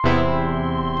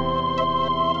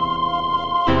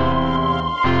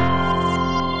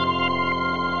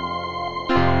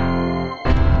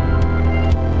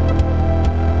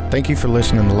Thank you for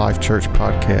listening to Life Church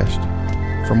Podcast.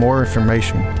 For more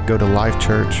information, go to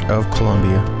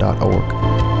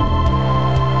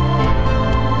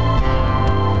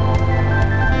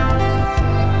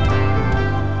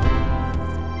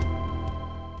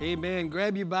Amen.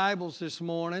 Grab your Bibles this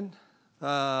morning.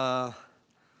 I'm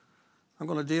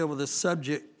going to deal with this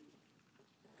subject.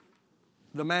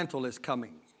 The mantle is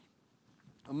coming.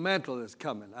 The mantle is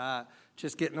coming.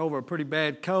 Just getting over a pretty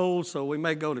bad cold, so we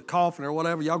may go to coughing or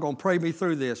whatever. Y'all going to pray me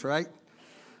through this, right?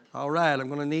 All right, I'm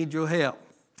going to need your help.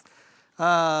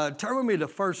 Turn with me to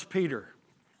 1 Peter,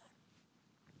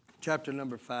 chapter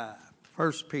number 5.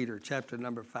 1 Peter, chapter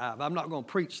number 5. I'm not going to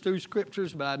preach through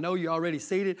scriptures, but I know you're already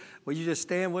seated. Will you just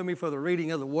stand with me for the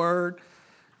reading of the word?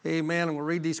 Amen. I'm going to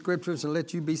read these scriptures and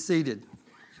let you be seated.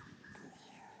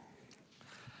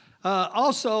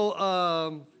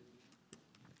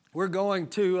 We're going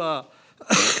to,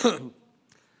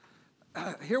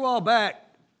 here a while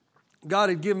back, God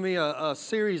had given me a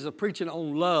series of preaching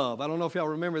on love. I don't know if y'all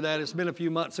remember that. It's been a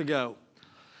few months ago.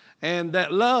 And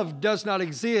that love does not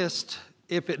exist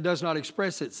if it does not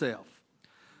express itself.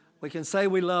 We can say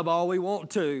we love all we want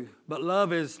to, but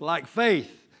love is like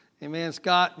faith. Amen.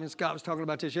 Scott was talking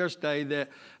about this yesterday, that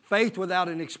faith without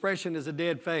an expression is a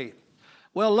dead faith.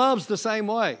 Well, love's the same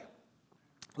way.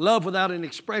 Love without an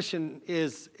expression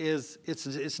is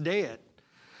dead.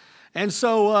 And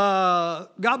so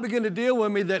God began to deal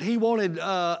with me that He wanted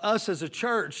us as a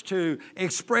church to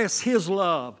express His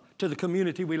love to the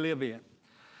community we live in.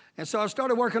 And so I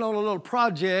started working on a little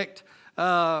project,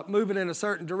 moving in a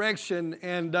certain direction.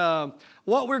 And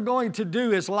what we're going to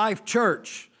do is Life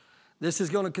Church. This is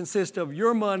going to consist of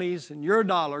your monies and your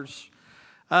dollars.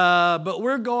 But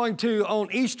we're going to, on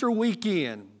Easter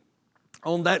weekend,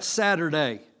 on that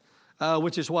Saturday,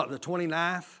 which is what, the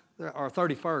 29th or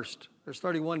 31st? There's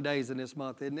 31 days in this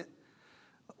month, isn't it?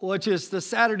 Which is the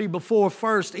Saturday before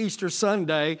first Easter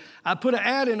Sunday. I put an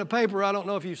ad in the paper, I don't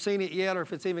know if you've seen it yet or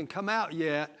if it's even come out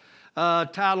yet,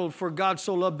 titled, "For God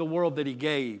So Loved the World That He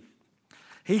Gave."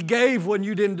 He gave when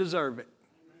you didn't deserve it.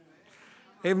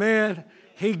 Amen.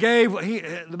 He gave,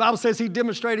 the Bible says He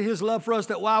demonstrated His love for us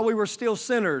that while we were still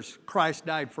sinners, Christ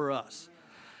died for us.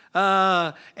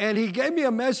 And He gave me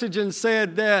a message and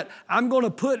said that I'm going to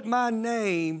put my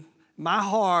name, my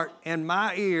heart, and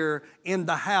my ear in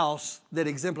the house that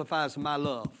exemplifies my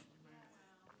love.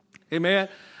 Amen.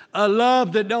 A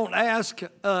love that don't ask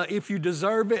if you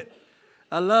deserve it.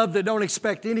 A love that don't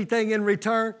expect anything in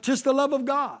return. Just the love of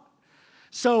God.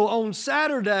 So on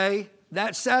Saturday,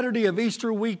 that Saturday of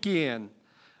Easter weekend,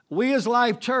 we as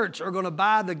Life Church are going to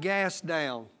buy the gas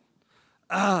down.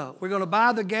 We're going to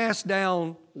buy the gas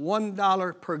down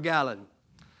 $1 per gallon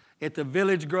at the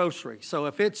village grocery. So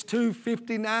if it's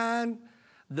 $2.59,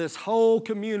 this whole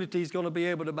community is going to be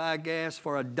able to buy gas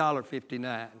for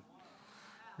 $1.59.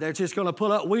 They're just going to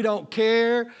pull up. We don't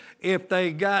care if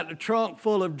they got a trunk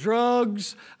full of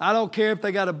drugs. I don't care if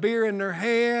they got a beer in their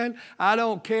hand. I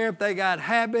don't care if they got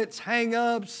habits,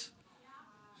 hang-ups.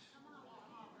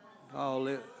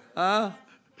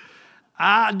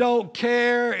 I don't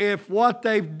care if what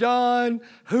they've done,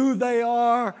 who they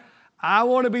are. I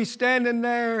want to be standing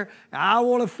there. I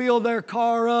want to fill their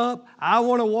car up. I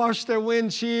want to wash their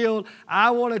windshield.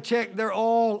 I want to check their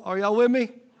oil. Are y'all with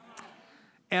me?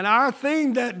 And our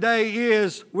theme that day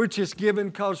is we're just giving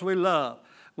because we love.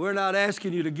 We're not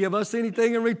asking you to give us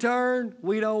anything in return.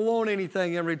 We don't want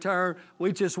anything in return.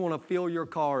 We just want to fill your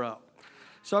car up.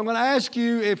 So I'm going to ask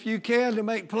you, if you can, to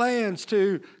make plans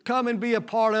to come and be a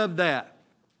part of that.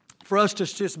 For us to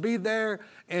just be there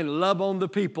and love on the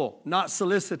people, not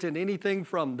soliciting anything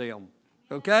from them.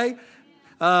 Okay?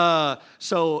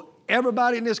 So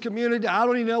everybody in this community, I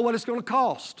don't even know what it's going to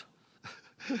cost.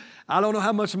 I don't know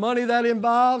how much money that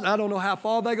involves. I don't know how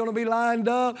far they're going to be lined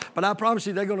up. But I promise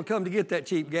you they're going to come to get that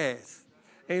cheap gas.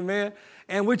 Amen?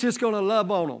 And we're just going to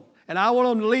love on them. And I want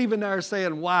them to leave in there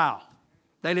saying, wow,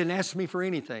 they didn't ask me for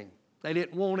anything. They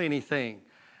didn't want anything.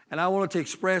 And I wanted to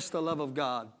express the love of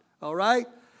God. All right?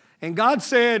 And God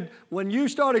said, when you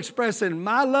start expressing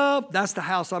my love, that's the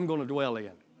house I'm going to dwell in.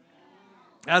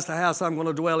 That's the house I'm going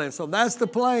to dwell in. So that's the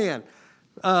plan.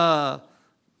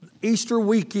 Easter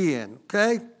weekend,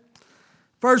 okay?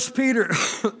 1 Peter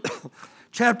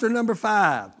chapter number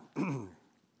 5.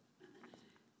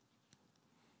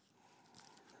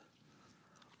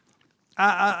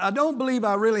 I don't believe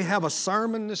I really have a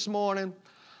sermon this morning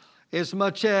as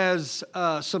much as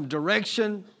some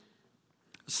direction,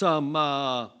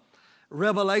 some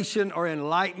revelation or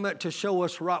enlightenment to show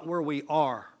us right where we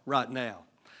are right now.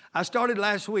 I started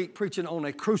last week preaching on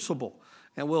a crucible.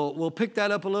 And we'll pick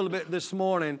that up a little bit this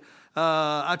morning.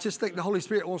 I just think the Holy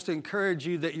Spirit wants to encourage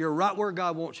you that you're right where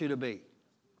God wants you to be.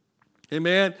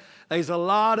 Amen. There's a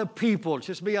lot of people,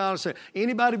 just be honest.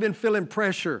 Anybody been feeling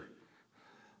pressure?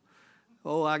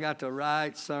 Oh, I got the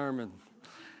right sermon.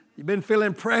 You've been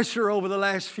feeling pressure over the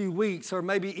last few weeks or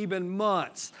maybe even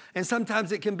months. And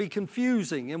sometimes it can be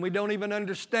confusing and we don't even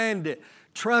understand it.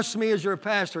 Trust me as your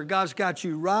pastor, God's got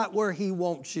you right where He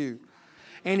wants you.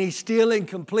 And He's still in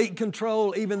complete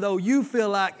control even though you feel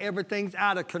like everything's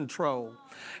out of control.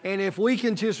 And if we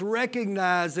can just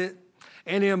recognize it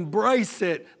and embrace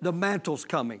it, the mantle's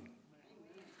coming.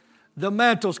 The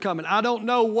mantle's coming. I don't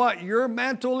know what your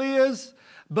mantle is,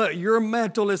 but your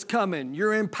mantle is coming.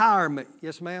 Your empowerment.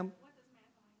 Yes, ma'am?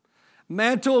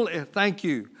 Mantle, thank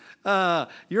you.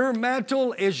 Your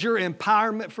mantle is your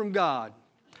empowerment from God.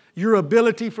 Your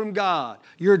ability from God.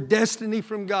 Your destiny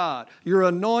from God. Your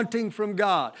anointing from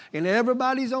God. And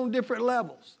everybody's on different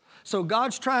levels. So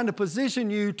God's trying to position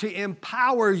you to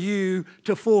empower you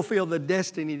to fulfill the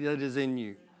destiny that is in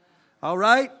you. All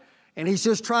right? And He's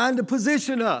just trying to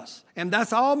position us. And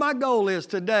that's all my goal is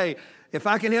today. If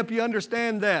I can help you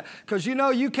understand that. Because you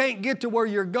know you can't get to where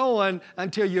you're going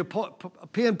until you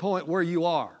pinpoint where you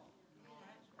are.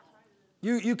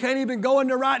 You can't even go in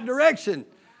the right direction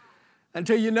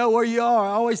until you know where you are.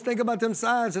 I always think about them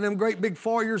signs and them great big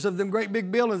foyers of them great big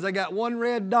buildings. They got one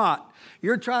red dot.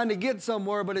 You're trying to get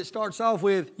somewhere, but it starts off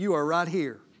with, you are right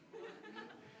here.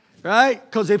 Right?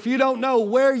 Because if you don't know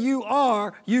where you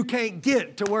are, you can't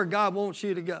get to where God wants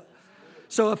you to go.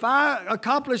 So if I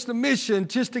accomplish the mission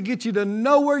just to get you to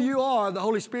know where you are, the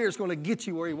Holy Spirit's going to get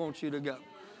you where He wants you to go.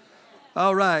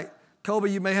 All right.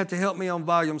 Colby, you may have to help me on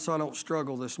volume so I don't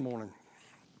struggle this morning.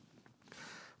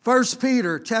 1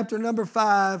 Peter chapter number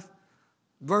 5,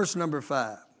 verse number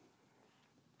 5.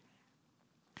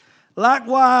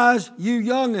 Likewise, you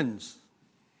young'uns,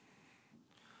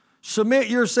 submit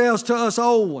yourselves to us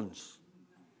old ones.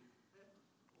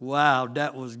 Wow,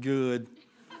 that was good.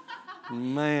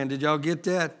 Man, did y'all get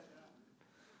that?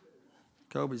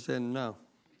 Kobe said no.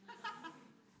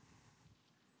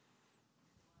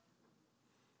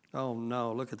 Oh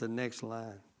no, look at the next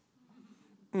line.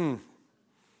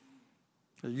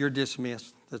 You're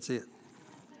dismissed. That's it.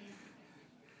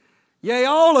 Yea,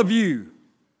 all of you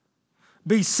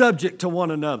be subject to one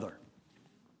another.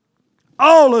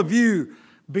 All of you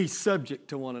be subject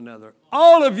to one another.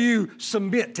 All of you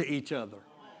submit to each other.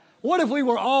 What if we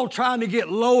were all trying to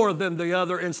get lower than the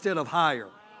other instead of higher?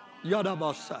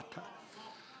 Yadabasata.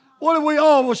 What if we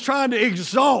all was trying to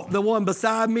exalt the one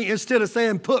beside me instead of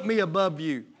saying, put me above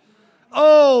you?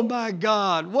 Oh my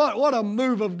God, what a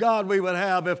move of God we would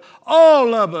have if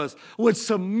all of us would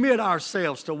submit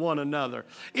ourselves to one another.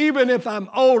 Even if I'm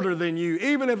older than you,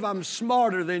 even if I'm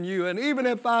smarter than you, and even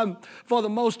if I'm, for the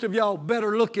most of y'all,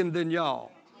 better looking than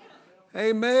y'all.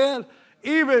 Amen.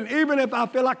 Even if I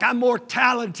feel like I'm more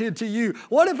talented to you.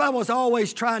 What if I was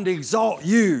always trying to exalt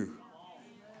you?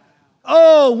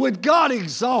 Oh, would God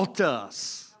exalt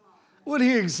us? Would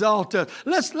He exalt us?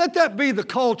 Let that be the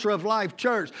culture of Life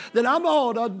Church. That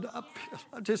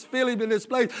I just feel Him in this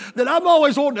place. That I'm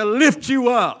always wanting to lift you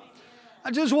up.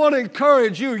 I just want to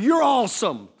encourage you. You're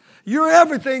awesome. You're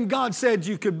everything God said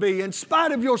you could be in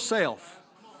spite of yourself.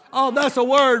 Oh, that's a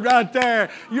word right there.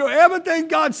 You're everything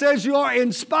God says you are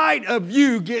in spite of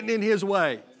you getting in His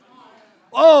way.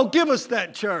 Oh, give us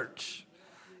that church.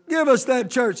 Give us that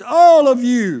church. All of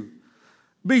you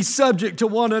be subject to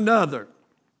one another.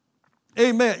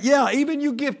 Amen. Yeah, even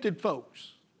you gifted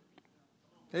folks.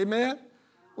 Amen.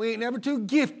 We ain't never too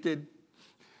gifted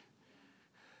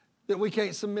that we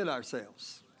can't submit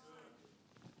ourselves.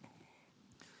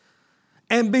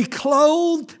 And be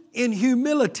clothed in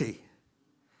humility.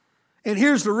 And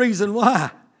here's the reason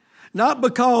why. Not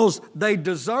because they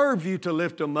deserve you to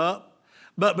lift them up,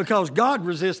 but because God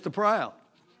resists the proud.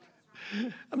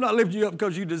 I'm not lifting you up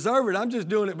because you deserve it. I'm just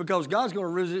doing it because God's going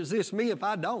to resist me if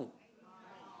I don't.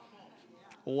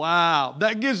 Wow,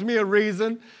 that gives me a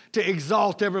reason to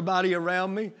exalt everybody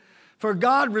around me. For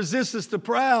God resists the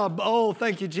proud. Oh,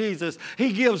 thank you, Jesus.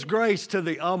 He gives grace to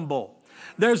the humble.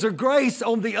 There's a grace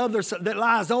on the other side that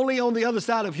lies only on the other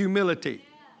side of humility.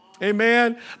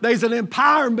 Amen. There's an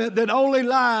empowerment that only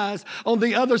lies on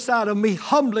the other side of me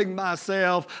humbling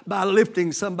myself by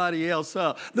lifting somebody else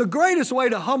up. The greatest way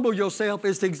to humble yourself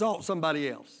is to exalt somebody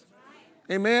else.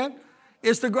 Amen.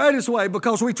 It's the greatest way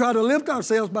because we try to lift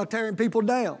ourselves by tearing people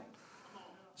down.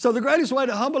 So the greatest way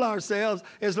to humble ourselves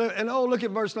is, and oh, look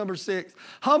at verse number 6.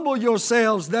 Humble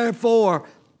yourselves, therefore,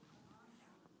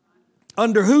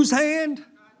 under whose hand?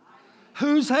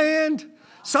 Whose hand?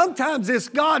 Sometimes it's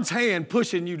God's hand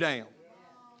pushing you down.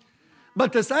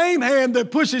 But the same hand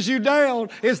that pushes you down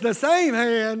is the same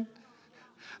hand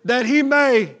that he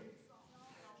may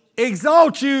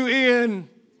exalt you in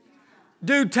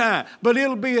due time. But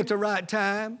it'll be at the right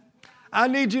time. I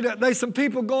need you to, there's some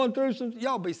people going through some,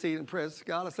 y'all be seated, praise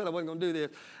God. I said I wasn't going to do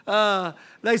this.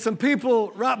 There's some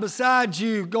people right beside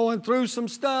you going through some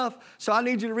stuff. So I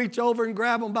need you to reach over and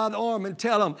grab them by the arm and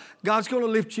tell them, God's going to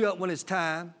lift you up when it's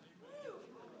time.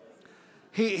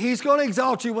 He's going to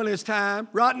exalt you when it's time.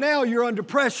 Right now, you're under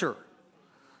pressure.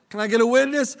 Can I get a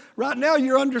witness? Right now,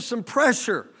 you're under some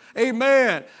pressure.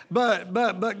 Amen.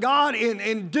 But God,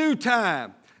 in due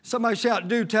time, somebody shout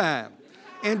due time.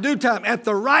 In due time, at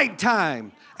the right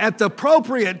time, at the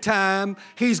appropriate time,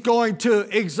 He's going to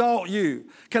exalt you.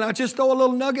 Can I just throw a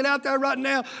little nugget out there right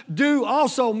now? Due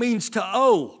also means to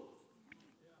owe.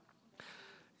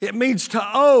 It means to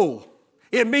owe.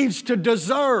 It means to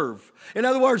deserve. In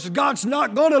other words, God's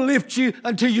not going to lift you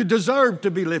until you deserve to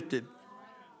be lifted.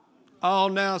 Oh,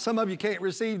 now, some of you can't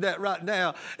receive that right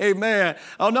now. Amen.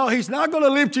 Oh, no, He's not going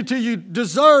to lift you till you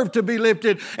deserve to be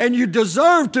lifted. And you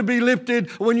deserve to be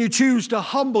lifted when you choose to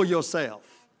humble yourself.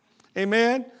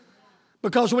 Amen.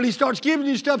 Because when He starts giving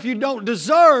you stuff you don't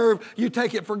deserve, you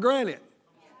take it for granted.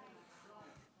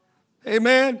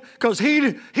 Amen. Because he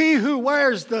who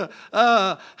wears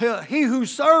he who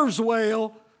serves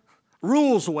well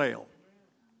rules well.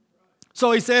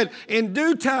 So He said, in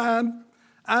due time,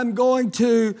 I'm going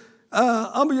to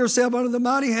humble yourself under the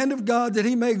mighty hand of God that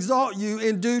He may exalt you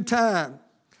in due time.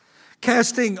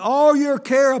 Casting all your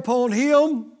care upon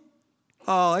Him.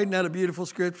 Oh, isn't that a beautiful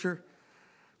scripture?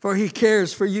 For He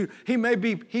cares for you. He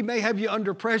may have you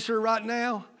under pressure right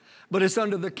now, but it's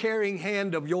under the caring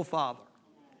hand of your Father.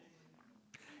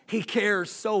 He cares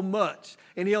so much,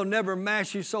 and He'll never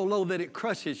mash you so low that it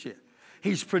crushes you.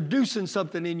 He's producing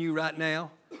something in you right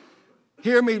now.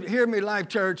 Hear me, Life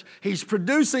Church. He's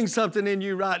producing something in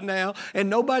you right now, and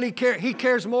nobody cares. He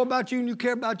cares more about you than you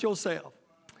care about yourself.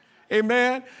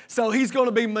 Amen? So He's going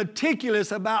to be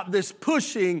meticulous about this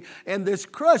pushing and this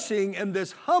crushing and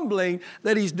this humbling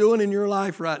that He's doing in your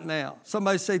life right now.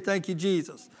 Somebody say, thank you,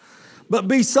 Jesus. But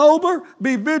be sober,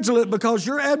 be vigilant, because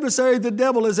your adversary, the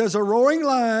devil, is as a roaring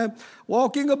lion,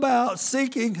 walking about,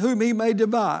 seeking whom he may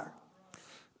devour.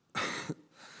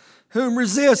 Whom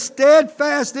resist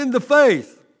steadfast in the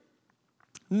faith,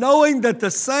 knowing that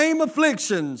the same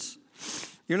afflictions,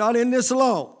 you're not in this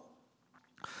alone,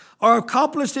 are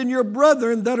accomplished in your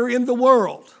brethren that are in the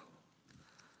world.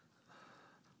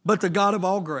 But the God of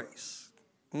all grace,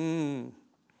 who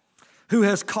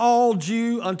has called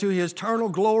you unto His eternal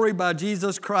glory by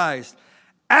Jesus Christ,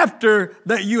 after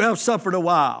that you have suffered a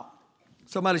while.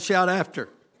 Somebody shout after.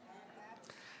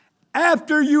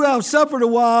 After you have suffered a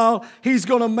while, He's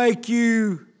going to make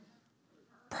you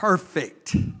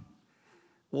perfect.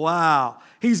 Wow.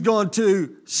 He's going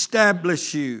to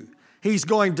establish you. He's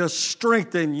going to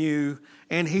strengthen you,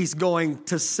 and He's going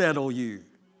to settle you.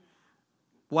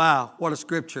 Wow, what a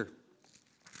scripture.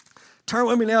 Turn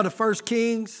with me now to 1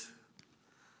 Kings.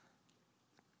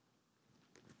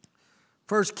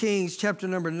 1 Kings chapter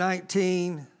number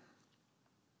 19.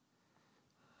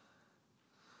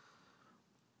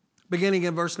 Beginning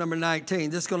in verse number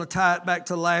 19. This is going to tie it back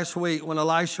to last week when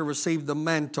Elisha received the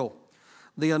mantle,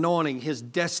 the anointing, his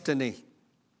destiny.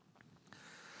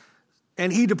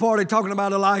 And he departed, talking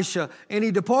about Elisha, and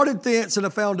he departed thence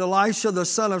and found Elisha the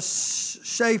son of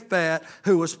Shaphat,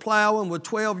 who was plowing with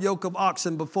 12 yoke of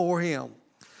oxen before him.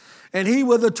 And he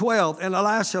with the 12th, and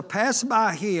Elisha passed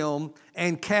by him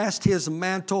and cast his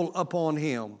mantle upon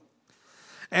him.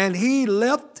 And he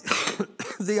left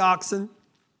the oxen,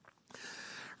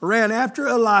 ran after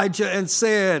Elijah and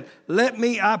said, let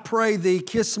me, I pray thee,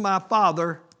 kiss my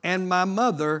father and my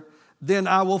mother, then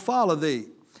I will follow thee.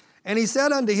 And he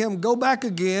said unto him, go back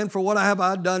again, for what have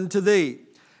I done to thee?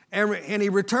 And he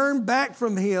returned back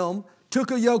from him, took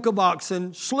a yoke of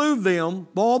oxen, slew them,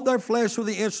 boiled their flesh with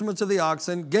the instruments of the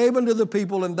oxen, gave unto the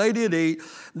people, and they did eat.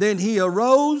 Then he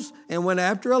arose and went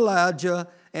after Elijah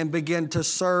and began to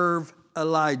serve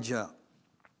Elijah.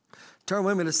 Turn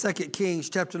with me to 2 Kings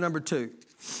chapter number 2.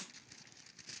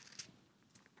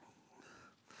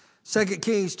 2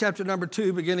 Kings chapter number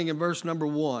 2, beginning in verse number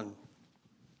 1.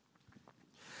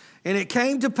 And it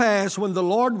came to pass when the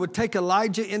Lord would take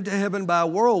Elijah into heaven by a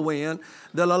whirlwind,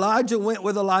 that Elijah went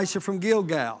with Elisha from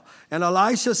Gilgal. And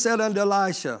Elijah said unto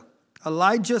Elisha,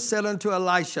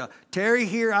 tarry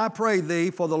here, I pray thee,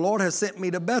 for the Lord has sent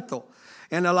me to Bethel.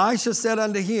 And Elisha said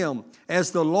unto him, as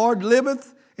the Lord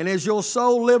liveth, and as your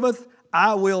soul liveth,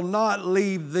 I will not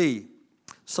leave thee.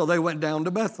 So they went down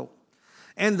to Bethel.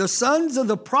 And the sons of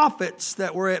the prophets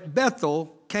that were at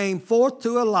Bethel came forth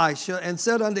to Elisha and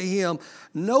said unto him,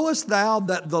 Knowest thou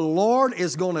that the Lord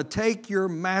is going to take your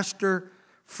master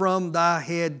from thy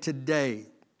head today?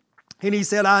 And he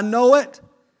said, I know it.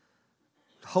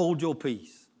 Hold your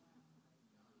peace.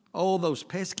 Oh, those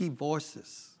pesky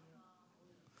voices.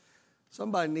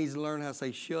 Somebody needs to learn how to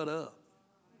say, shut up.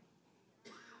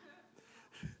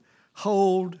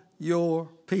 Hold your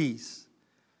peace.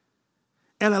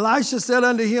 And Elisha said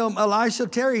unto him, Elisha,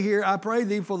 tarry here, I pray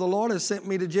thee, for the Lord has sent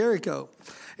me to Jericho.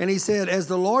 And he said, As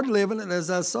the Lord liveth, and as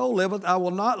thy soul liveth, I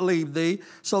will not leave thee.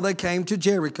 So they came to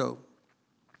Jericho.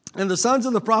 And the sons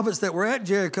of the prophets that were at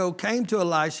Jericho came to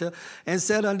Elisha and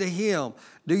said unto him,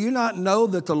 Do you not know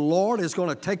that the Lord is going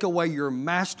to take away your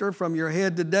master from your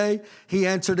head today? He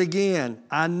answered again,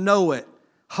 I know it.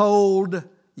 Hold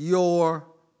your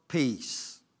peace.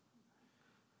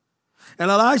 And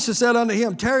Elisha said unto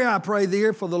him, Tarry, I pray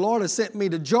thee, for the Lord has sent me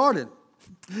to Jordan.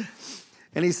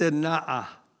 And he said, Nuh-uh,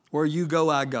 where you go,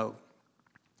 I go.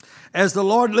 As the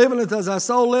Lord liveth, as thy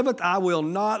soul liveth, I will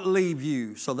not leave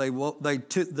you. So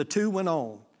the two went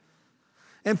on.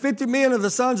 And 50 men of the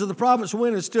sons of the prophets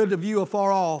went and stood to view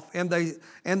afar off, and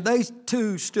they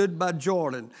too stood by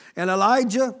Jordan. And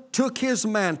Elijah took his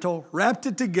mantle, wrapped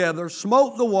it together,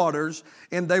 smote the waters,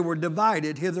 and they were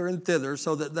divided hither and thither,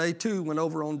 so that they too went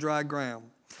over on dry ground.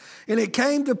 And it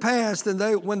came to pass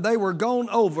when they were gone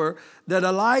over, that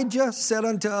Elijah said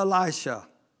unto Elisha,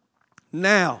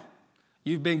 Now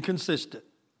you've been consistent.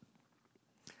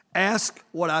 Ask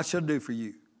what I shall do for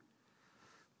you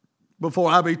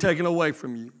before I be taken away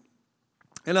from you.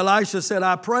 And Elisha said,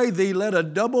 I pray thee, let a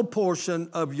double portion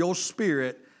of your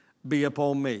spirit be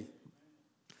upon me.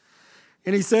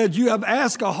 And he said, You have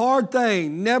asked a hard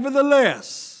thing.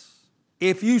 Nevertheless,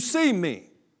 if you see me,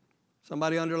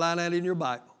 somebody underline that in your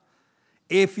Bible.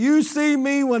 If you see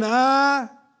me when I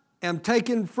am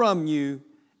taken from you,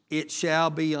 it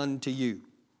shall be unto you.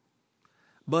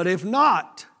 But if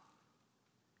not,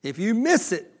 if you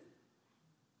miss it,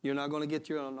 you're not going to get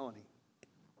your anointing.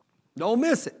 Don't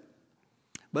miss it.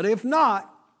 But if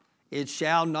not, it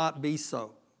shall not be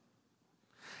so.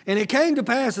 And it came to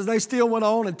pass as they still went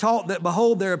on and taught that,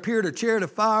 behold, there appeared a chariot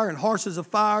of fire and horses of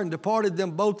fire, and departed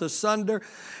them both asunder.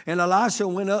 And Elisha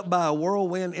went up by a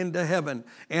whirlwind into heaven,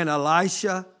 and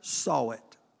Elisha saw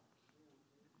it.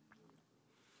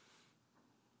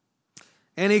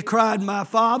 And he cried, My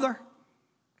father,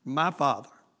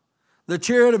 the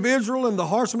chariot of Israel and the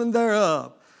horsemen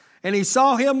thereof. And he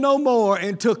saw him no more,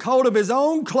 and took hold of his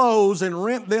own clothes and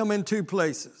rent them in two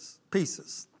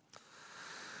pieces.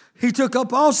 He took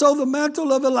up also the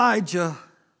mantle of Elijah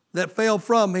that fell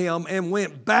from him, and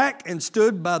went back and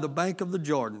stood by the bank of the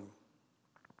Jordan.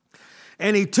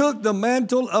 And he took the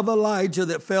mantle of Elijah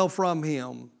that fell from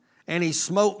him, and he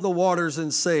smote the waters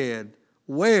and said,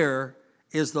 Where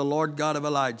is the Lord God of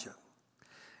Elijah?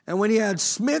 And when he had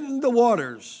smitten the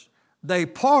waters, they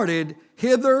parted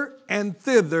hither and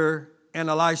thither, and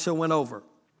Elisha went over.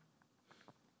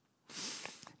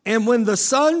 And when the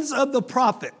sons of the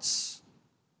prophets,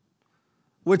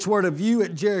 which were to view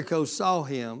at Jericho, saw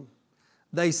him,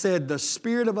 they said, The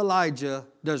spirit of Elijah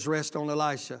does rest on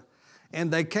Elisha. And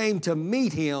they came to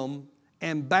meet him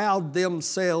and bowed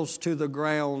themselves to the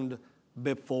ground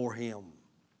before him.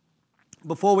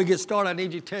 Before we get started, I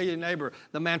need you to tell your neighbor,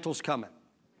 the mantle's coming.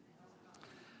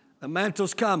 The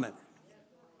mantle's coming.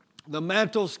 The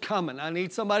mantle's coming. I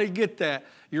need somebody to get that.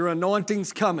 Your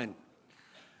anointing's coming.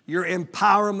 Your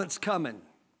empowerment's coming.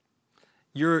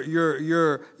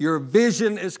 Your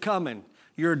vision is coming.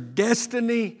 Your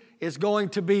destiny is going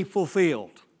to be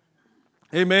fulfilled.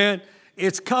 Amen.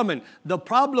 It's coming. The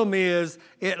problem is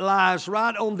it lies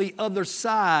right on the other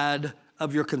side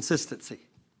of your consistency.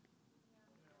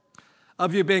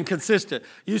 Of you being consistent.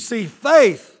 You see,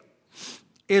 faith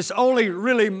is only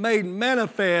really made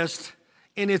manifest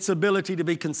in its ability to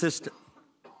be consistent.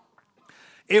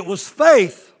 It was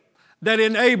faith that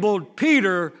enabled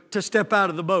Peter to step out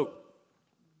of the boat.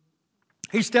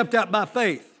 He stepped out by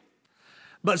faith.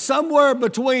 But somewhere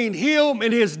between him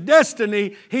and his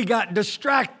destiny, he got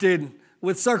distracted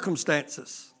with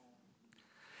circumstances.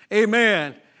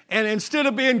 Amen. And instead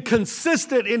of being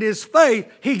consistent in his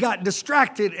faith, he got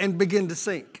distracted and began to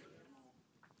sink.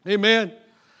 Amen.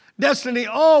 Destiny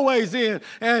always in.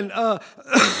 And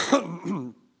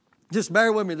just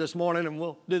bear with me this morning and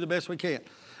we'll do the best we can.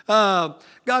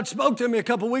 God spoke to me a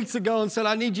couple weeks ago and said,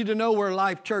 I need you to know where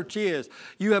Life Church is.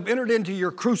 You have entered into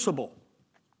your crucible.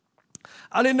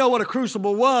 I didn't know what a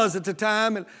crucible was at the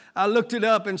time, and I looked it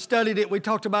up and studied it. We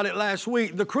talked about it last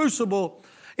week. The crucible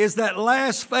is that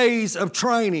last phase of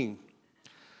training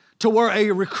to where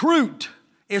a recruit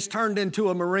is turned into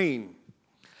a Marine.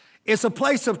 It's a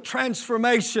place of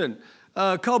transformation.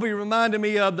 Kobe reminded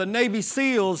me of the Navy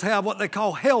SEALs have what they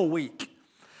call Hell Week.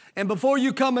 And before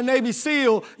you become a Navy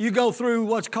SEAL, you go through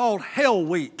what's called Hell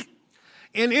Week.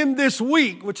 And in this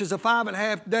week, which is a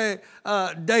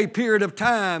 5.5 day period of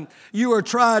time, you are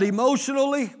tried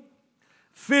emotionally,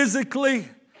 physically,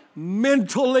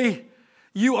 mentally.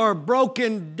 You are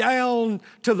broken down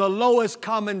to the lowest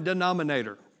common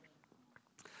denominator.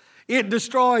 It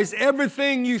destroys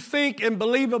everything you think and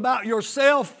believe about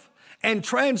yourself and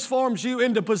transforms you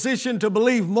into position to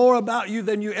believe more about you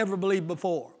than you ever believed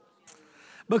before.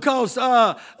 Because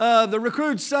the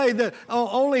recruits say that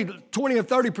only 20 or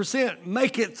 30%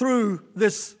 make it through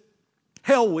this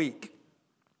hell week.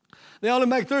 They only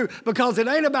make through because it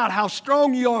ain't about how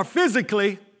strong you are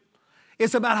physically,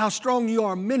 it's about how strong you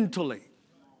are mentally.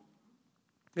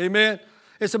 Amen?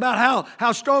 It's about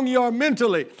how strong you are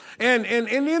mentally. And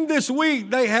in this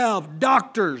week, they have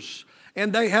doctors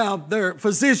and they have their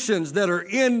physicians that are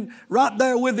in right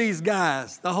there with these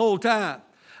guys the whole time.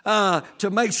 To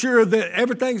make sure that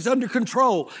everything's under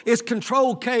control. It's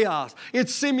controlled chaos.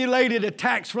 It's simulated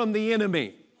attacks from the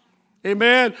enemy.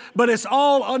 Amen? But it's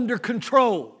all under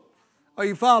control. Are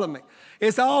you following me?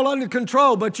 It's all under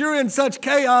control, but you're in such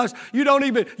chaos,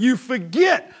 you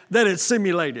forget that it's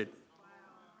simulated.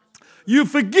 You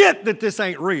forget that this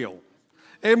ain't real.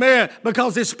 Amen?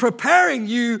 Because it's preparing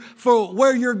you for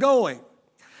where you're going.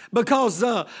 Because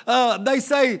they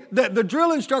say that the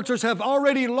drill instructors have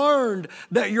already learned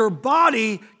that your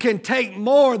body can take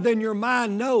more than your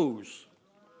mind knows.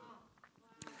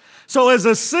 So as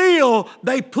a SEAL,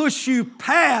 they push you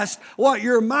past what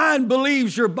your mind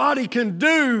believes your body can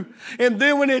do. And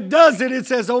then when it does it, it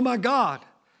says, oh my God,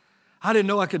 I didn't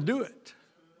know I could do it.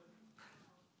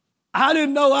 I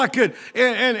didn't know I could.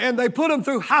 And they put them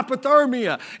through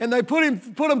hypothermia. And they put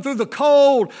them through the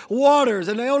cold waters.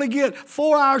 And they only get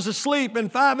 4 hours of sleep in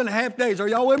 5.5 days. Are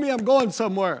y'all with me? I'm going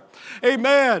somewhere.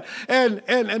 Amen. And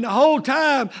the whole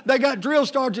time, they got drill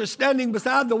sergeants standing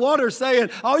beside the water saying,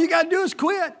 all you got to do is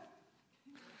quit.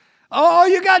 All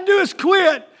you got to do is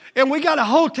quit. And we got a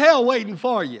hotel waiting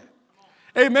for you.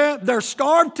 Amen. They're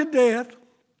starved to death.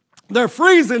 They're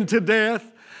freezing to death.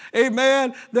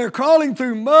 Amen. They're crawling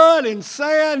through mud and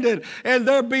sand and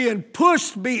they're being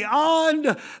pushed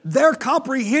beyond their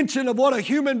comprehension of what a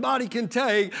human body can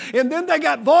take. And then they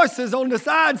got voices on the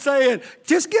side saying,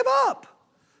 just give up.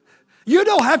 You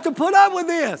don't have to put up with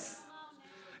this.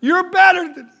 You're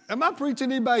better. Am I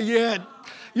preaching anybody yet?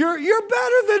 You're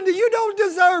better than, you don't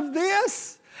deserve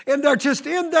this. And they're just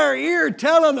in their ear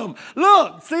telling them,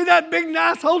 look, see that big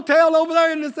nice hotel over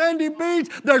there in the sandy beach?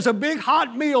 There's a big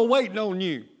hot meal waiting on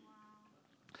you.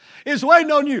 It's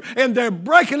waiting on you. And they're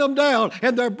breaking them down.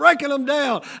 And they're breaking them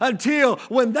down until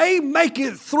when they make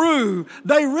it through,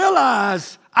 they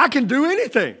realize I can do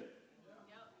anything.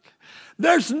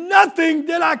 There's nothing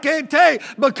that I can't take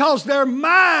because their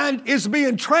mind is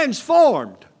being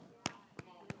transformed.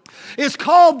 It's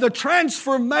called the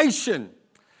transformation.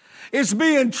 It's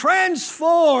being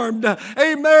transformed,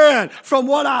 amen, from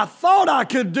what I thought I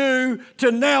could do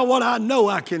to now what I know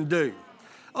I can do.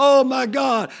 Oh my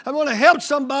God, I want to help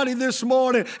somebody this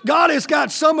morning. God has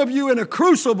got some of you in a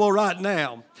crucible right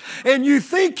now, and you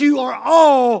think you are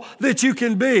all that you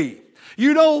can be.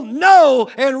 You don't know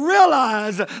and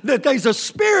realize that there's a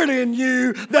spirit in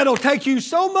you that'll take you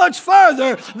so much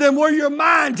further than where your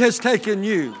mind has taken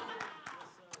you.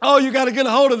 Oh, you got to get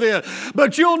a hold of this.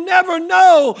 But you'll never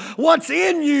know what's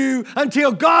in you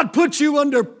until God puts you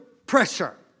under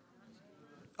pressure.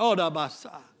 Oh,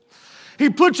 Dabasa. He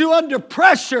puts you under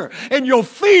pressure and your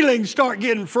feelings start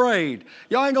getting frayed.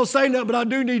 Y'all ain't going to say nothing, but I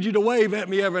do need you to wave at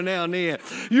me every now and then.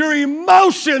 Your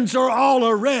emotions are all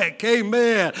a wreck.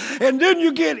 Amen. And then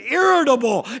you get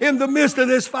irritable in the midst of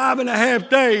this 5.5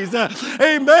 days.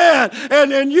 Amen.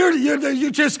 And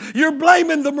you're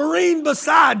blaming the Marine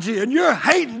beside you and you're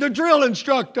hating the drill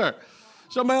instructor.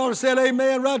 Somebody ought to say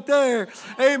amen right there.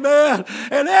 Amen.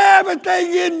 And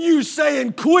everything in you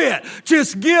saying quit.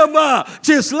 Just give up.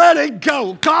 Just let it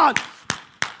go. God,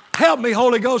 help me,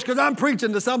 Holy Ghost, because I'm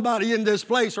preaching to somebody in this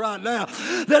place right now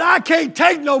that I can't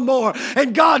take no more.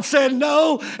 And God said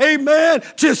no. Amen.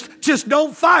 Just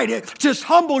don't fight it. Just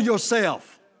humble yourself.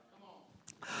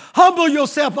 Humble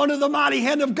yourself under the mighty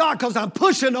hand of God because I'm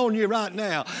pushing on you right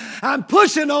now. I'm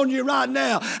pushing on you right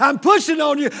now. I'm pushing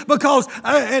on you because,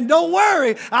 and don't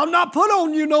worry, I'll not put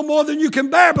on you no more than you can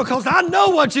bear because I know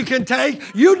what you can take.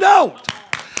 You don't.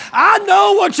 I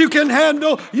know what you can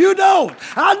handle. You don't.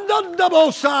 I know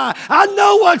double side. I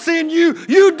know what's in you.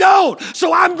 You don't.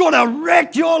 So I'm going to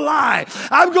wreck your life.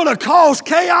 I'm going to cause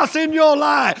chaos in your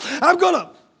life. I'm going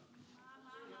to.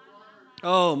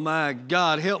 Oh, my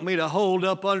God, help me to hold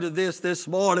up under this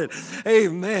morning.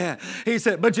 Amen. He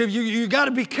said, but you got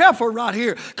to be careful right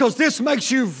here because this makes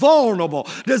you vulnerable.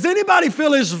 Does anybody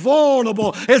feel as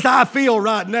vulnerable as I feel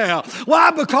right now?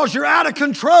 Why? Because you're out of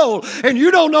control and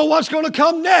you don't know what's going to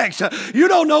come next. You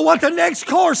don't know what the next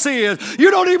course is.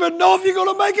 You don't even know if you're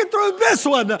going to make it through this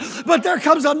one. But there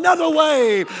comes another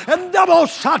wave, and double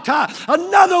shata,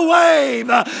 another wave.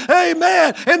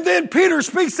 Amen. And then Peter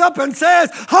speaks up and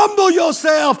says, humble yourself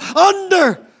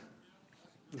under.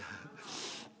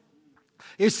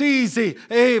 It's easy,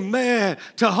 amen,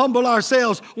 to humble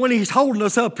ourselves when he's holding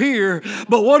us up here.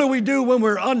 But what do we do when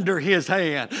we're under his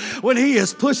hand? When he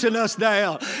is pushing us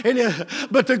down.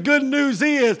 But the good news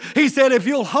is, he said, if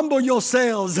you'll humble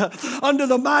yourselves under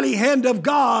the mighty hand of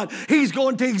God, he's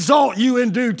going to exalt you in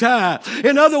due time.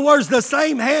 In other words, the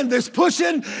same hand that's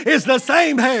pushing is the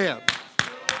same hand.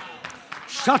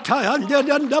 He ain't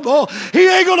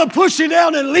going to push you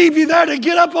down and leave you there to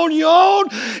get up on your own.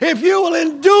 If you will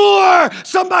endure,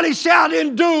 somebody shout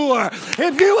endure.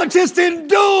 If you will just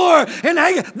endure and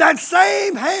hang, that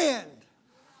same hand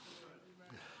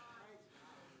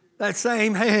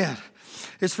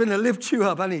is finna lift you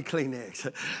up. I need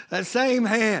Kleenex. That same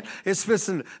hand is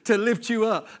finna to lift you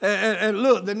up. And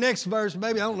look, the next verse,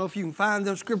 maybe I don't know if you can find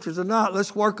those scriptures or not.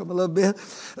 Let's work them a little bit.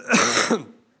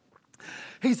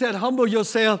 He said, humble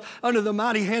yourself under the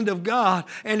mighty hand of God,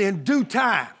 and in due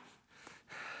time,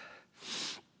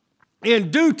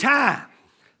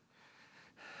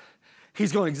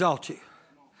 he's going to exalt you.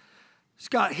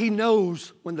 Scott, he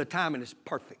knows when the timing is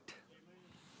perfect.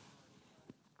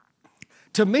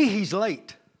 To me, he's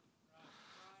late.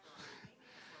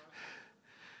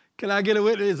 Can I get a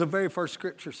witness? It's the very first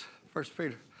scriptures, 1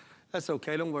 Peter. That's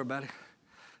okay, don't worry about it.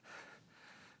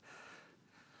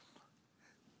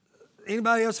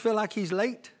 Anybody else feel like he's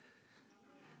late?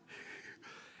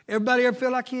 Anybody ever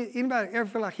feel like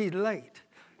he's late?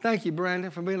 Thank you, Brandon,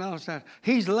 for being honest.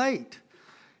 He's late.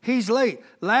 He's late.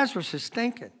 Lazarus is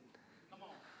stinking.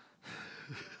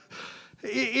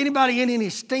 Anybody in any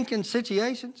stinking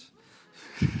situations?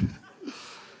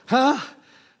 Huh?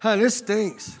 This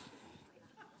stinks.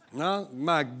 No,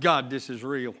 my God, this is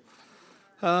real.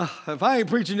 If I ain't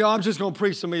preaching y'all, I'm just going to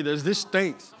preach to me. This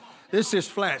stinks. This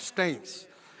just flat stinks.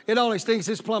 It only stinks.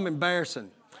 It's plumb embarrassing.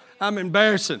 I'm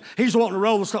embarrassing. He's wanting to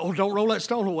roll the stone. Oh, don't roll that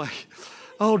stone away.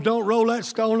 Oh, don't roll that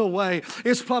stone away.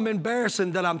 It's plumb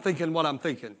embarrassing that I'm thinking what I'm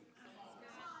thinking.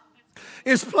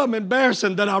 It's plumb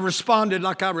embarrassing that I responded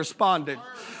like I responded.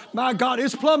 My God,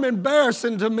 it's plumb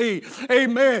embarrassing to me.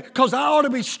 Amen. Because I ought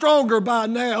to be stronger by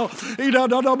now.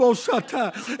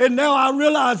 And now I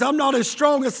realize I'm not as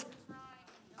strong as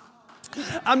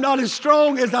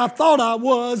I thought I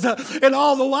was. And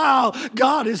all the while,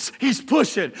 he's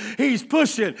pushing. He's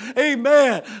pushing.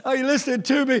 Amen. Are you listening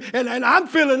to me? And I'm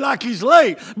feeling like he's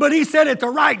late. But he said at the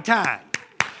right time.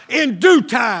 In due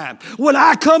time, when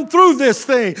I come through this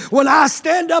thing, when I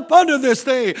stand up under this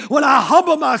thing, when I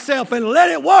humble myself and let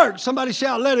it work. Somebody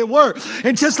shout, let it work.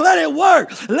 And just let it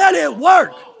work. Let it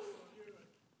work.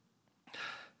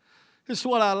 This is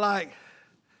what I like.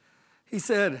 He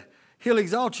said, he'll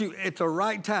exalt you at the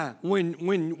right time.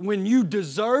 When you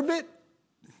deserve it,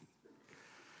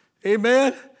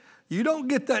 amen, you don't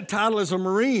get that title as a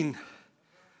Marine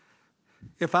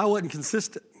if I wasn't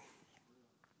consistent.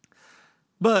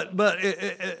 But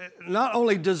not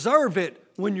only deserve it,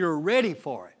 when you're ready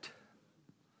for it.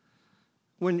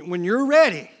 When you're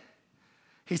ready,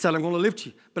 he said, I'm going to lift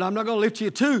you. But I'm not going to lift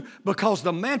you too because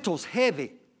the mantle's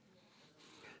heavy.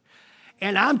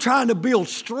 And I'm trying to build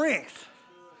strength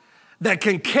that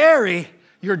can carry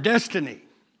your destiny.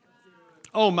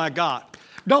 Oh, my God.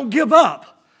 Don't give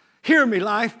up. Hear me,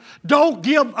 life. Don't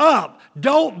give up.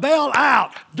 Don't bail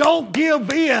out. Don't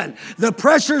give in. The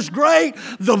pressure's great.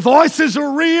 The voices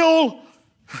are real.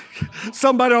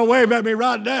 Somebody will wave at me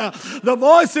right now. The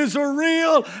voices are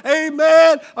real.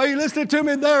 Amen. Are you listening to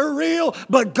me? They're real.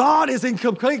 But God is in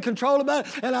complete control of that.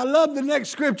 And I love the next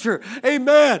scripture.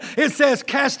 Amen. It says,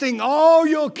 casting all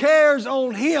your cares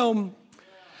on him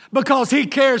because he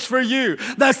cares for you.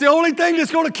 That's the only thing that's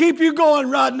going to keep you going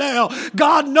right now.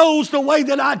 God knows the way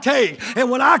that I take. And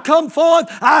when I come forth,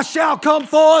 I shall come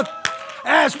forth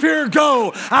as pure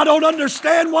gold. I don't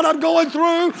understand what I'm going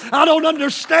through. I don't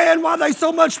understand why there's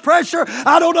so much pressure.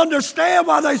 I don't understand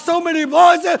why there's so many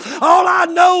voices. All I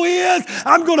know is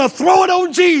I'm going to throw it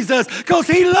on Jesus because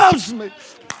he loves me.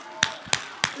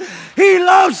 He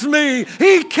loves me.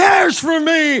 He cares for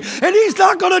me. And he's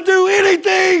not going to do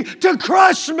anything to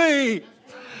crush me.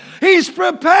 He's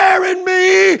preparing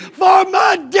me for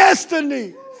my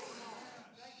destiny.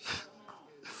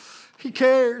 He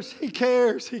cares. He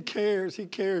cares. He cares. He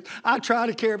cares. I try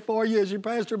to care for you as your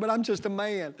pastor, but I'm just a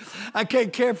man. I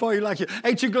can't care for you like you.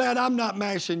 Ain't you glad I'm not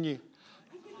mashing you?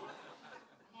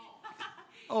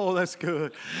 Oh, that's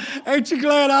good. Ain't you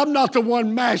glad I'm not the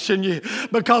one mashing you?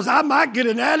 Because I might get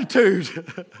an attitude.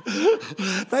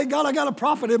 Thank God I got a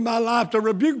prophet in my life to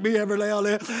rebuke me every now and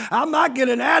then. I might get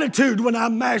an attitude when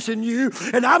I'm mashing you,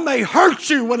 and I may hurt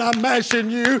you when I'm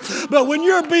mashing you. But when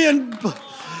you're being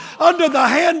under the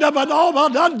hand of an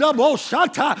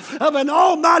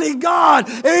almighty God,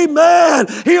 amen,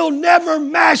 He'll never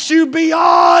mash you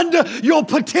beyond your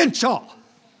potential.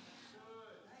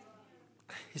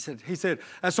 He said,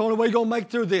 that's the only way you're going to make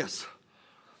through this.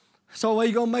 That's the only way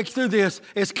you're going to make through this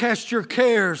is cast your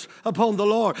cares upon the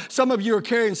Lord. Some of you are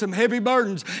carrying some heavy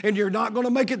burdens, and you're not going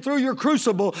to make it through your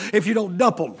crucible if you don't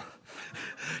dump them.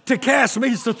 To cast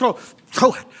means to throw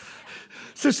it.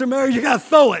 Sister Mary, you got to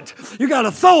throw it. You got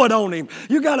to throw it on him.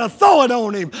 You got to throw it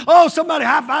on him. Oh, somebody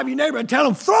high five your neighbor and tell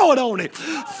him, throw it on him.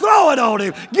 Throw it on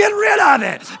him. Get rid of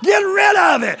it. Get rid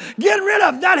of it. Get rid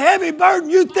of that heavy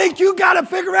burden you think you got to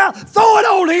figure out. Throw it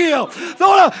on him.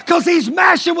 Throw it on, because he's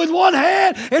mashing with one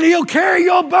hand and he'll carry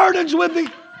your burdens with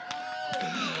the...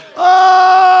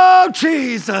 Oh,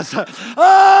 Jesus.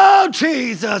 Oh,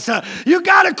 Jesus. You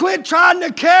got to quit trying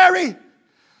to carry.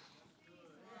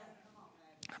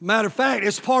 Matter of fact,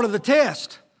 it's part of the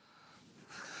test.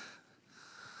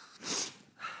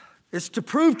 It's to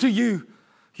prove to you,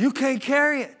 you can't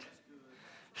carry it.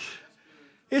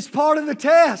 It's part of the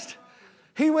test.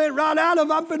 He went right out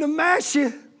of, I'm going to mash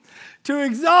you, to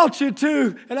exalt you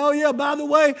to. And oh yeah, by the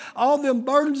way, all them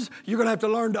burdens, you're going to have to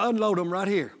learn to unload them right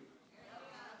here.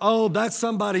 Oh, that's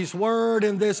somebody's word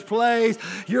in this place.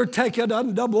 You're taking a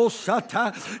double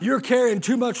shot. You're carrying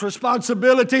too much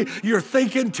responsibility. You're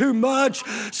thinking too much.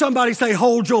 Somebody say,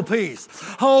 hold your peace.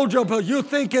 Hold your peace. You're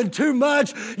thinking too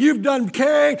much. You've done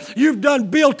carrying. You've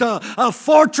done built a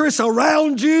fortress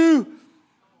around you.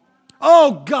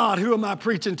 Oh, God, who am I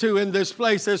preaching to in this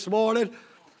place this morning?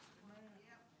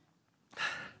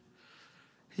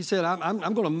 He said, I'm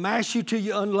going to mash you till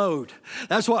you unload.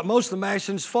 That's what most of the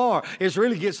mashing's for, is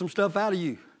really get some stuff out of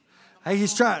you. Hey,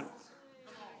 he's trying.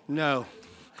 No.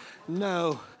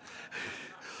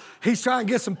 He's trying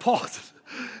to get some pause.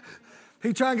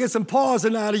 He's trying to get some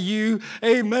pausing out of you.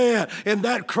 Amen. And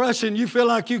that crushing you feel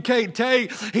like you can't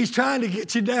take, he's trying to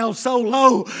get you down so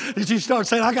low that you start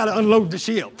saying, I got to unload the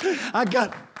ship.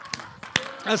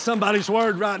 That's somebody's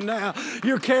word right now.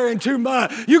 You're carrying too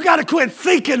much. You got to quit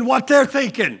thinking what they're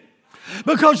thinking,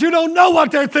 because you don't know what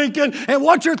they're thinking, and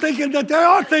what you're thinking that they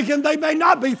are thinking, they may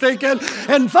not be thinking.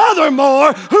 And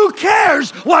furthermore, who cares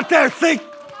what they're thinking?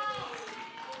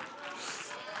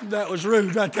 That was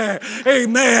rude right there.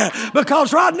 Amen.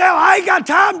 Because right now, I ain't got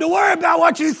time to worry about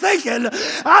what you're thinking.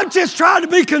 I'm just trying to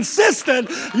be consistent.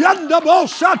 I'm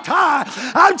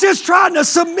just trying to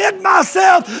submit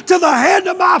myself to the hand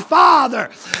of my Father.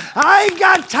 I ain't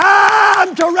got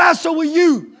time to wrestle with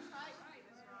you.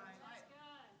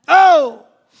 Oh.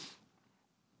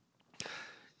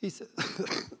 He said,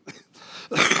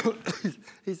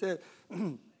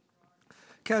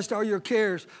 cast all your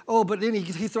cares. Oh, but then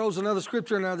he throws another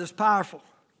scripture in there that's powerful.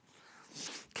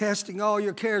 Casting all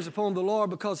your cares upon the Lord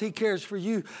because He cares for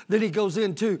you. Then he goes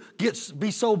into,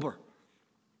 be sober.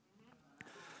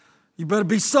 You better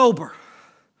be sober.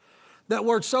 That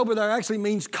word sober there actually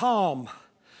means calm.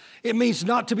 It means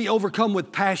not to be overcome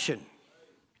with passion.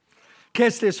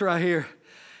 Catch this right here.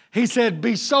 He said,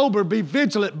 be sober, be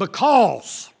vigilant,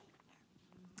 because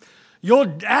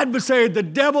your adversary, the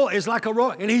devil, is like a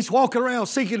roar, and he's walking around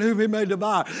seeking whom he may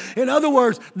devour. In other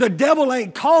words, the devil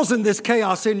ain't causing this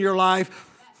chaos in your life,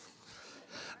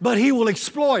 but he will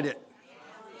exploit it.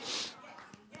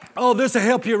 Oh, this will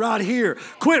help you right here.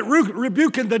 Quit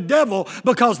rebuking the devil,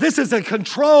 because this is a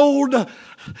controlled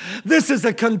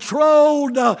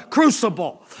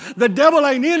crucible. The devil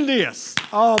ain't in this.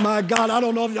 Oh my God, I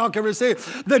don't know if y'all can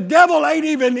receive. The devil ain't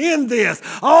even in this.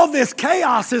 All this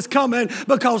chaos is coming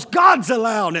because God's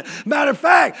allowing it. Matter of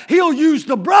fact, he'll use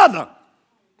the brother,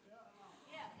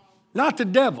 not the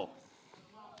devil.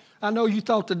 I know you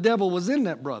thought the devil was in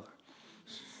that brother.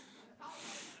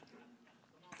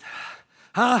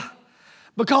 Huh?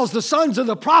 Because the sons of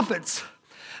the prophets,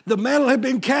 the mantle had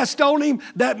been cast on him.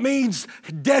 That means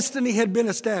destiny had been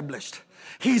established.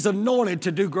 He's anointed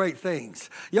to do great things.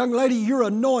 Young lady, you're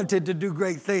anointed to do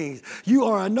great things. You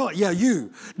are anointed. Yeah,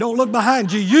 you. Don't look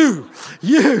behind you.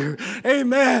 You.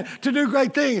 Amen. To do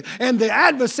great things. And the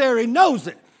adversary knows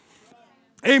it.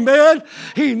 Amen.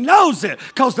 He knows it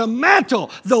because the mantle,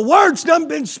 the words done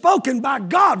been spoken by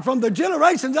God from the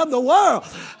generations of the world.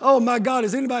 Oh my God,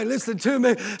 is anybody listening to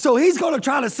me? So he's going to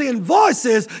try to send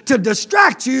voices to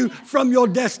distract you from your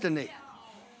destiny.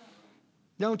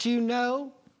 Don't you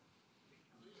know?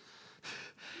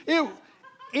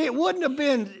 It wouldn't have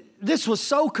been, this was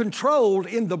so controlled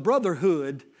in the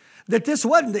brotherhood that this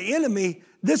wasn't the enemy,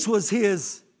 this was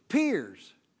his peers.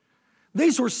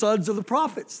 These were sons of the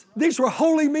prophets. These were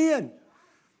holy men.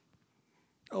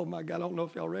 Oh my God, I don't know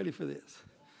if y'all ready for this.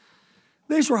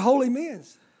 These were holy men.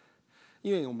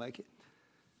 You ain't gonna make it.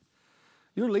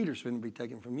 Your leader's gonna be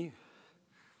taken from you.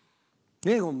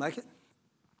 You ain't gonna make it.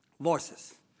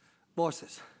 Voices.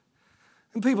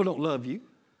 And people don't love you.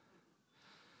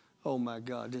 Oh my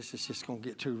God, this is just gonna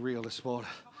get too real this morning.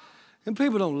 And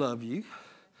people don't love you.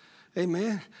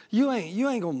 Amen. You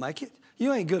ain't gonna make it.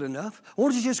 You ain't good enough. Why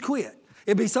don't you just quit?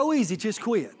 It'd be so easy, just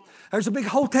quit. There's a big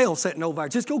hotel sitting over there.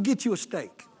 Just go get you a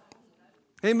steak.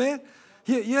 Amen?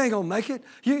 You ain't going to make it.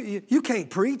 You can't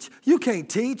preach. You can't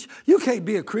teach. You can't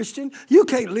be a Christian. You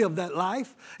can't live that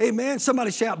life. Amen?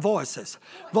 Somebody shout voices.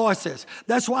 Voices.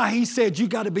 That's why he said you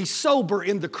got to be sober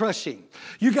in the crushing.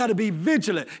 You got to be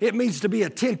vigilant. It means to be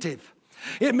attentive.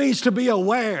 It means to be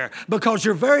aware because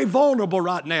you're very vulnerable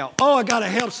right now. Oh, I got to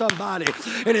help somebody.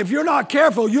 And if you're not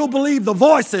careful, you'll believe the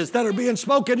voices that are being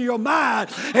spoken in your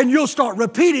mind and you'll start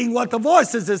repeating what the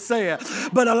voices is saying.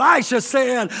 But Elisha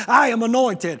said, I am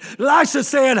anointed. Elisha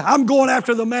said, I'm going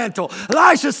after the mantle.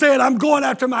 Elisha said, I'm going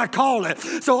after my calling.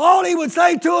 So all he would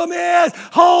say to him is,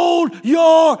 hold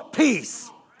your peace.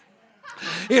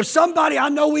 If somebody, I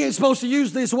know we ain't supposed to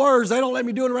use these words. They don't let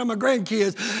me do it around my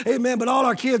grandkids. Amen. But all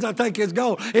our kids, I think, is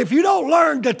gone. If you don't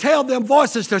learn to tell them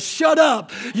voices to shut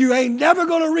up, you ain't never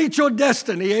going to reach your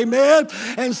destiny. Amen.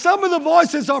 And some of the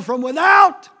voices are from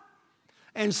without,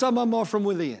 and some of them are from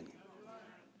within.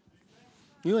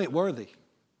 You ain't worthy.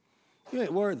 You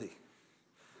ain't worthy.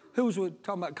 Who was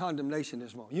talking about condemnation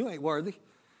this morning? You ain't worthy.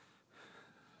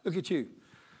 Look at you.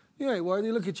 You ain't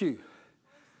worthy. Look at you.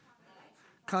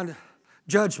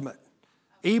 Judgment,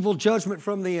 evil judgment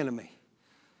from the enemy,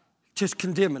 just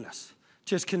condemning us,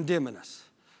 condemning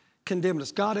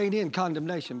us. God ain't in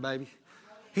condemnation, baby.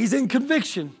 He's in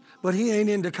conviction, but he ain't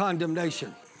into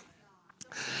condemnation.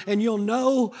 And you'll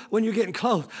know when you're getting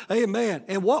close, amen.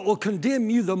 And what will condemn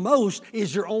you the most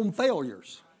is your own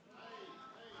failures.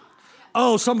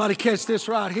 Oh, somebody catch this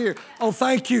right here. Oh,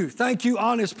 thank you,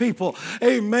 honest people.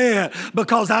 Amen.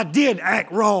 Because I did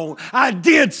act wrong. I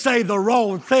did say the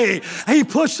wrong thing. He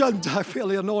pushed, I feel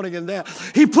the anointing in that.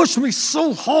 He pushed me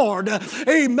so hard,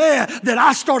 amen, that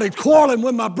I started quarreling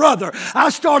with my brother. I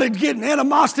started getting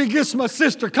animosity against my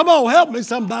sister. Come on, help me,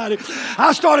 somebody.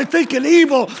 I started thinking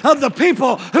evil of the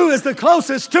people who is the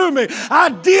closest to me. I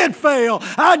did fail.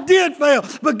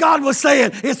 But God was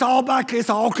saying, it's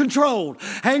all controlled.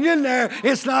 Hang in there.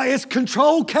 It's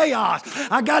controlled chaos.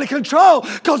 I got to control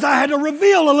because I had to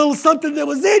reveal a little something that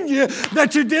was in you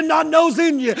that you did not know is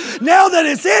in you. Now that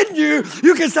it's in you,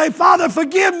 you can say, Father,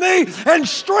 forgive me and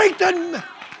strengthen me.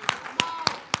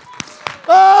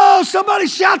 Oh, somebody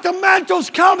shout, the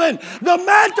mantle's coming. The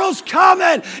mantle's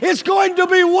coming. It's going to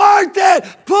be worth it.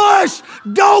 Push.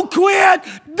 Don't quit.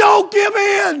 Don't give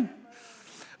in.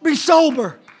 Be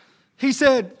sober. He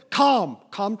said, calm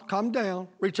down.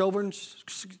 Reach over and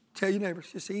tell your neighbors,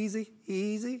 just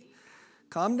easy.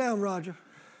 Calm down, Roger.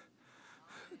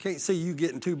 Can't see you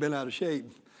getting too bent out of shape.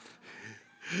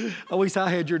 I wish I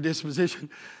had your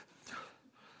disposition.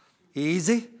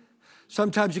 Easy.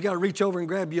 Sometimes you got to reach over and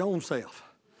grab your own self.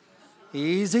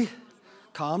 Easy.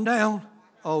 Calm down.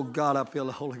 Oh, God, I feel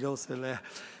the Holy Ghost in there.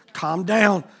 Calm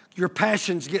down. Your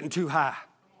passion's getting too high.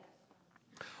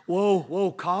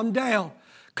 Whoa, calm down.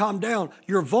 Calm down.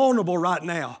 You're vulnerable right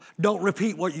now. Don't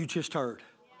repeat what you just heard.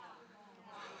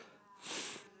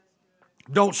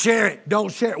 Don't share it.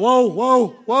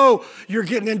 Whoa. You're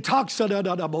getting intoxicated.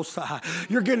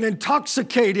 You're getting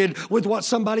intoxicated with what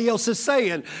somebody else is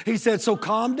saying. He said, so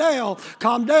calm down.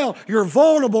 You're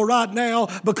vulnerable right now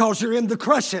because you're in the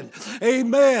crushing.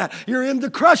 Amen. You're in the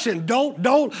crushing.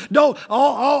 Don't.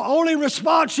 Only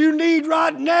response you need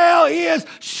right now is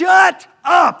shut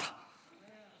up.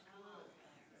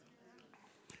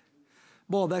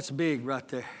 Boy, that's big right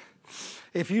there.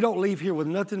 If you don't leave here with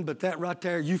nothing but that right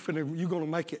there, you're going to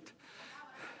make it.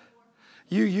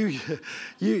 You're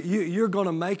going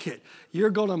to make it. You're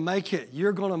going to make it.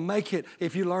 You're going to make it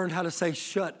if you learn how to say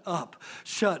shut up.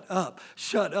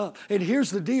 And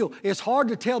here's the deal. It's hard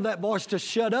to tell that voice to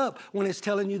shut up when it's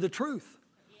telling you the truth.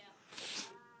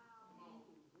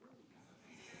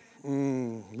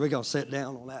 We're going to sit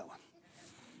down on that one.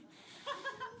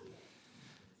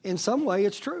 in some way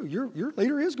it's true. Your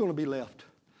leader is going to be left.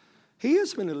 He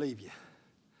is going to leave you.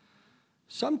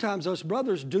 Sometimes us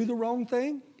brothers do the wrong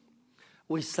thing.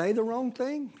 We say the wrong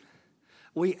thing.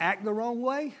 We act the wrong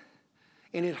way.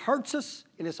 And it hurts us,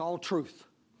 and it's all truth.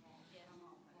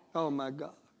 Oh, my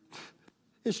God.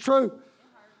 It's true.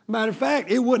 Matter of fact,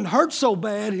 it wouldn't hurt so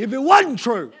bad if it wasn't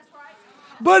true.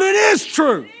 But it is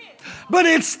true. But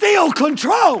it's still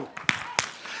control.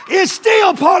 It's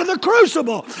still part of the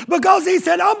crucible, because he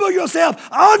said, humble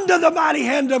yourself under the mighty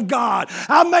hand of God.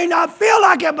 I may not feel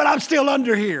like it, but I'm still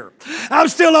under here. I'm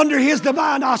still under his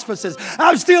divine auspices.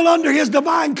 I'm still under his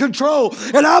divine control,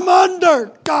 and I'm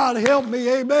under. God help me,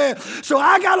 amen. So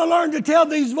I got to learn to tell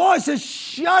these voices,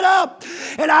 shut up.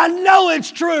 And I know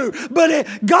it's true, but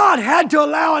God had to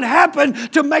allow it happen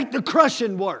to make the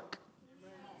crushing work.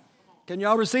 Can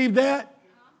y'all receive that?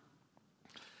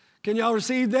 Can y'all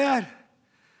receive that?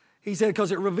 He said,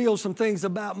 because it reveals some things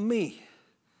about me.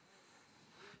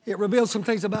 It reveals some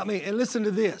things about me. And listen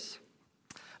to this.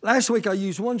 Last week I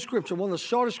used one scripture, one of the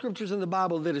shortest scriptures in the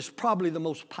Bible that is probably the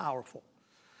most powerful.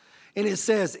 And it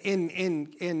says,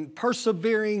 in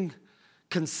persevering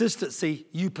consistency,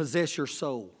 you possess your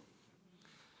soul.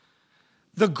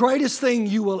 The greatest thing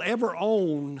you will ever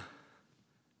own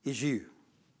is you.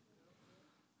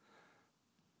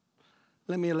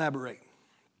 Let me elaborate.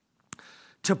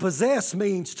 To possess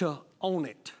means to own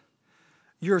it.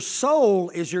 Your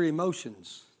soul is your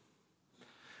emotions.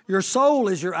 Your soul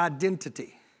is your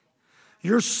identity.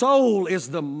 Your soul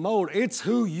is the motor. It's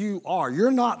who you are.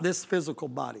 You're not this physical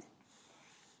body.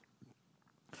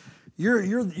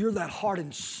 You're that heart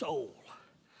and soul.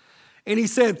 And he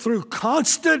said through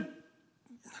constant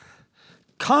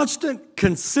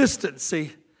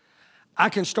consistency, I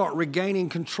can start regaining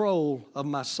control of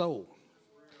my soul.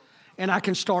 And I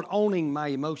can start owning my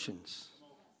emotions.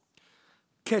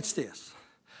 Catch this.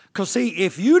 Because see,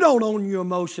 if you don't own your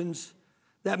emotions,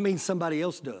 that means somebody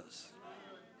else does.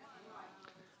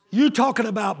 You talking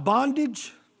about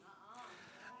bondage?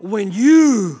 When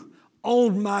you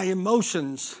own my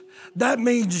emotions, that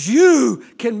means you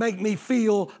can make me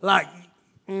feel like,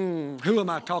 who am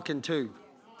I talking to?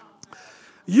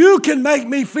 You can make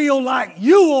me feel like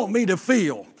you want me to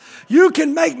feel. You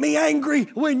can make me angry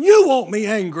when you want me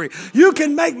angry. You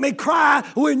can make me cry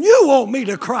when you want me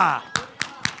to cry.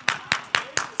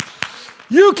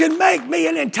 You can make me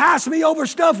and entice me over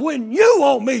stuff when you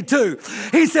want me to.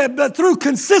 He said, but through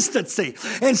consistency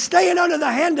and staying under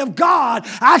the hand of God,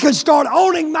 I can start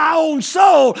owning my own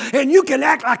soul, and you can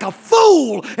act like a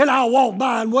fool and I'll walk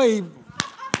by and wave.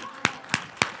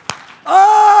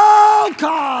 Oh,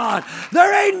 God,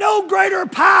 there ain't no greater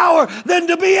power than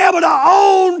to be able to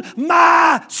own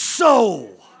my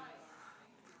soul.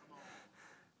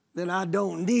 Then I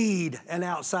don't need an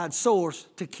outside source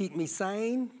to keep me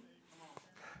sane.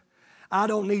 I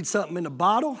don't need something in a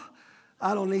bottle.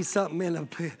 I don't need something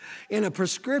in a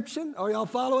prescription. Are y'all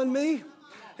following me?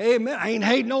 Amen. I ain't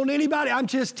hating on anybody. I'm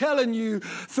just telling you,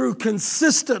 through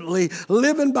consistently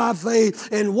living by faith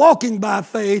and walking by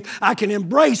faith, I can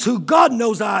embrace who God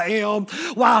knows I am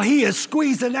while he is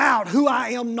squeezing out who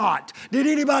I am not. Did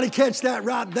anybody catch that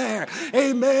right there?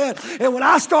 Amen. And when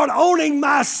I start owning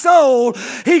my soul,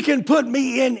 he can put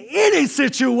me in any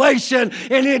situation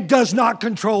and it does not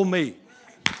control me.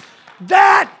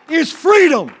 That is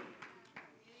freedom.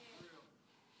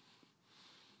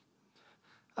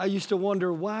 I used to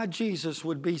wonder why Jesus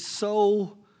would be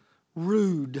so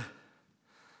rude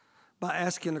by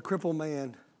asking a crippled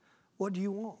man, what do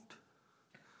you want?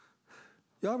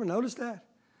 Y'all ever notice that?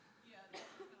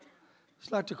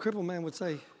 It's like the crippled man would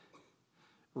say,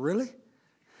 really?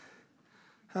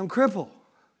 I'm crippled.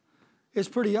 It's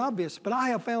pretty obvious, but I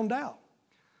have found out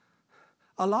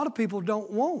a lot of people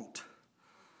don't want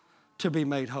to be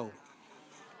made whole.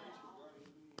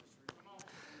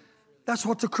 That's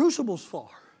what the crucible's for.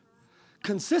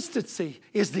 Consistency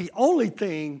is the only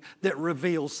thing that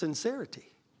reveals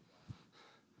sincerity.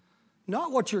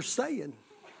 Not what you're saying,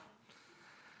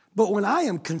 but when I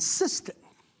am consistent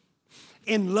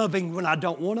in loving when I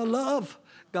don't want to love,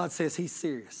 God says he's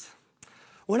serious.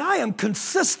 When I am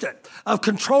consistent of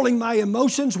controlling my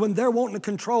emotions when they're wanting to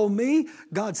control me,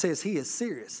 God says he is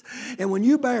serious. And when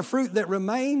you bear fruit that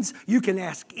remains, you can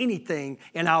ask anything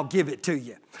and I'll give it to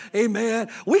you. Amen.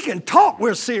 We can talk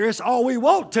we're serious all we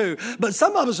want to, but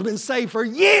some of us have been saved for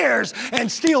years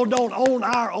and still don't own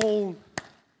our own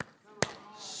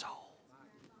soul.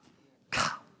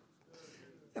 God,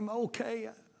 am I okay?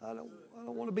 I don't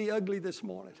want to be ugly this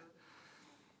morning.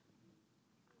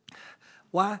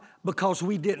 Why? Because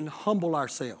we didn't humble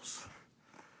ourselves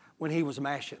when he was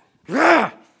mashing.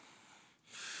 We'll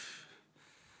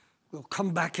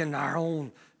come back in our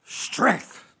own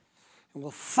strength. And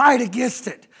we'll fight against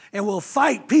it. And we'll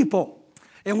fight people.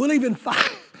 And we'll even fight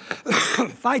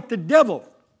the devil.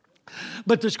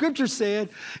 But the scripture said,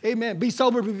 amen, be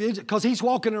sober, be vigilant, because he's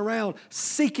walking around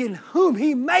seeking whom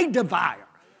he may devour.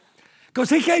 Because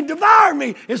he can't devour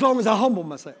me as long as I humble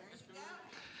myself.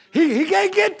 He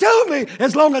can't get to me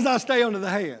as long as I stay under the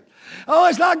hand. Oh,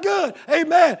 it's not good.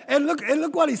 Amen. And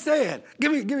look what he said.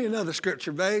 Give me another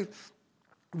scripture, babe.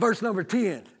 Verse number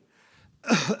 10.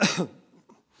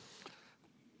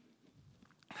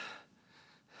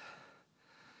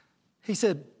 He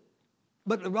said,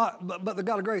 but the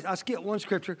God of grace, I skipped one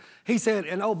scripture. He said,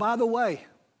 and oh, by the way,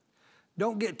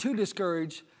 don't get too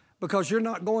discouraged because you're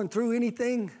not going through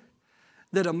anything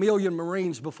that a million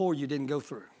Marines before you didn't go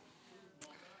through.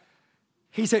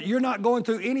 He said, you're not going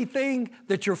through anything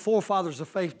that your forefathers of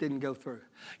faith didn't go through.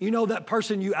 You know that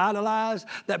person you idolize,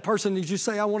 that person that you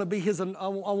say, I want to be I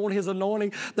want his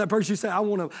anointing. That person you say, I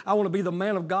want to be the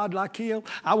man of God like him.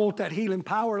 I want that healing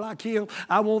power like him.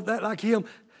 I want that like him.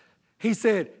 He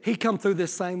said, he come through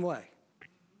this same way.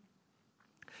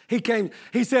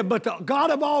 He said, but the God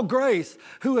of all grace,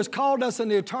 who has called us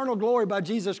into eternal glory by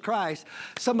Jesus Christ.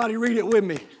 Somebody read it with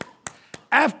me.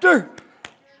 After.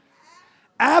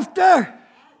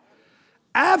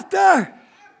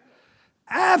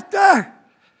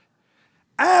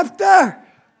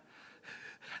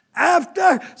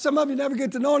 Some of you never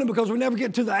get to know him because we never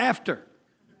get to the after.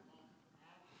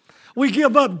 We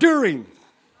give up during.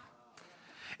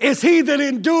 It's he that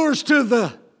endures to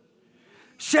the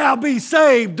shall be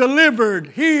saved,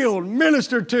 delivered, healed,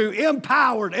 ministered to,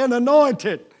 empowered, and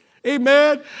anointed.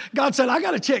 Amen. God said, I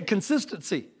got to check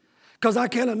consistency because I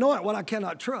can't anoint what I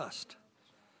cannot trust.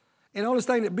 And the only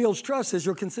thing that builds trust is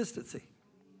your consistency.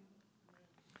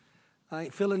 I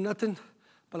ain't feeling nothing,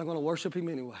 but I'm going to worship him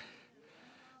anyway.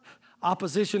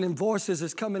 Opposition and voices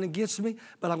is coming against me,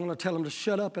 but I'm going to tell them to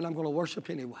shut up and I'm going to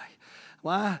worship anyway.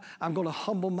 Why? I'm going to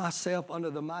humble myself under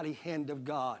the mighty hand of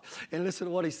God. And listen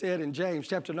to what he said in James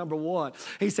chapter number 1.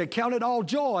 He said, count it all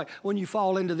joy when you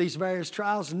fall into these various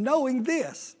trials, knowing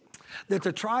this, that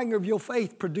the trying of your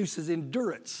faith produces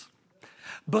endurance.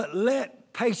 But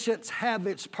let patience have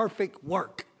its perfect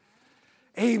work.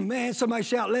 Amen. Somebody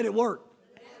shout, let it work.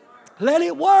 Let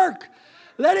it work.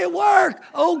 Let it work.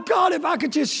 Oh, God, if I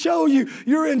could just show you,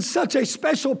 you're in such a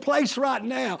special place right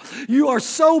now. You are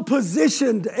so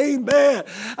positioned. Amen.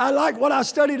 I like what I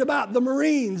studied about the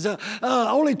Marines.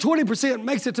 Only 20%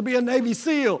 makes it to be a Navy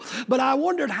SEAL. But I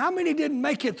wondered how many didn't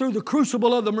make it through the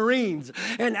crucible of the Marines.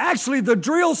 And actually, the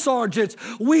drill sergeants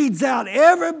weeds out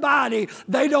everybody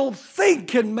they don't think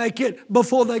can make it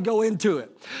before they go into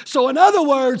it. So in other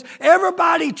words,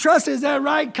 everybody trusts. Is that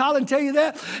right? Colin tell you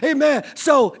that? Amen.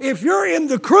 So if you're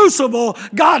in the crucible,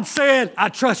 God said, I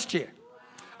trust you.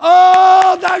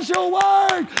 Oh, that's your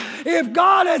word. If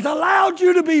God has allowed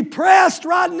you to be pressed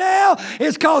right now,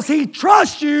 it's because he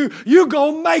trusts you. You're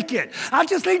going to make it. I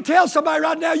just need to tell somebody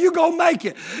right now, you're going to make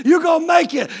it. You're going to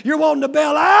make it. You're wanting to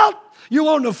bail out. You're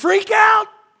wanting to freak out.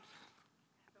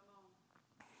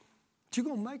 But you're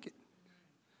going to make it.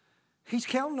 He's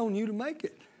counting on you to make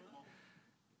it.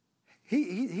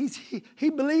 He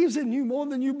believes in you more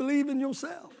than you believe in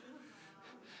yourself.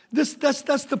 That's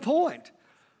the point.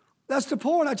 That's the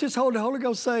point. I just heard the Holy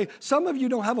Ghost say, some of you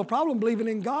don't have a problem believing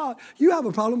in God. You have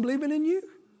a problem believing in you.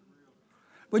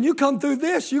 When you come through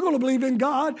this, you're going to believe in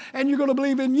God and you're going to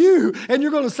believe in you. And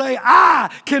you're going to say,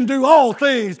 I can do all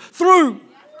things through.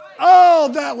 Oh,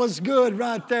 that was good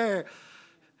right there.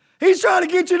 He's trying to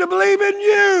get you to believe in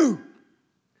you.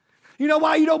 You know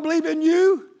why you don't believe in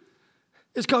you?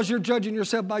 It's because you're judging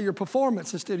yourself by your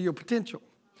performance instead of your potential.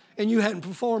 And you hadn't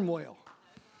performed well.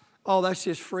 Oh, that's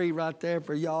just free right there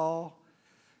for y'all.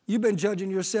 You've been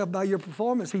judging yourself by your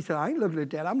performance. He said, I ain't looking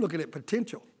at that. I'm looking at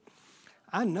potential.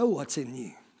 I know what's in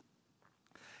you.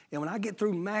 And when I get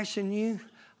through mashing you,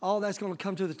 all that's going to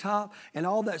come to the top. And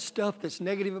all that stuff that's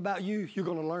negative about you, you're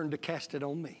going to learn to cast it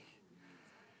on me.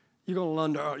 You're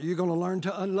going to learn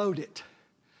to unload it.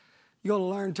 You're going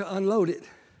to learn to unload it.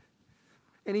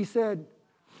 And he said,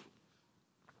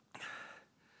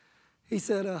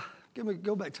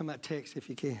 go back to my text if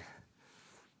you can.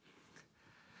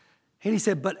 And he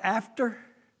said, but after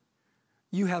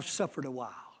you have suffered a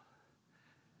while.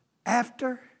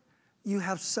 After you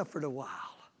have suffered a while.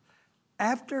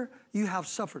 After you have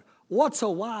suffered. What's a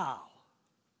while?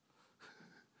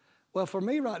 Well, for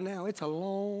me right now, it's a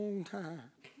long time.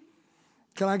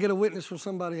 Can I get a witness from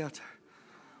somebody out there?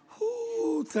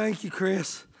 Oh, thank you,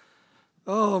 Chris.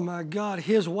 Oh, my God,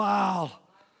 his while.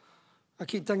 I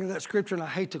keep thinking of that scripture, and I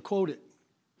hate to quote it.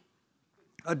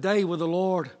 A day with the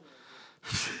Lord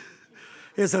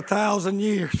is 1,000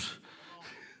 years.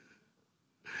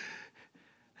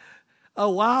 A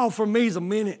while for me is a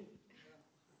minute.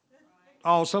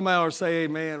 Oh, somebody ought to say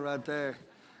amen right there.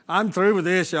 I'm through with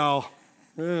this, y'all.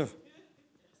 Yeah.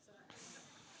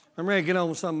 I'm ready to get on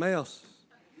with something else.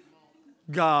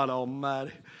 God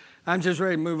Almighty. I'm just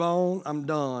ready to move on. I'm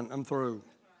done. I'm through.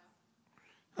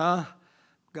 Huh?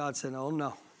 God said, oh,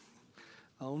 no.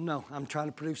 Oh, no. I'm trying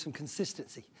to produce some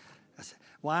consistency. I said,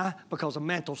 why? Because a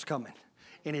mantle's coming,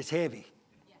 and it's heavy.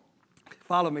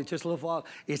 Follow me just a little while.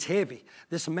 It's heavy.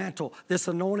 This mantle, this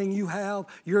anointing you have,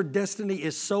 your destiny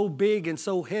is so big and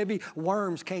so heavy,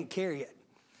 worms can't carry it.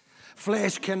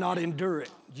 Flesh cannot endure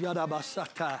it.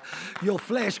 Your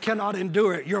flesh cannot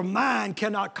endure it. Your mind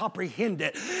cannot comprehend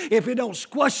it. If it don't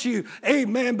squash you,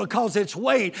 amen, because it's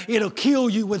weight, it'll kill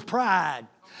you with pride.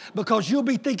 Because you'll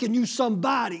be thinking you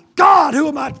somebody. God, who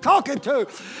am I talking to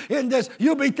in this?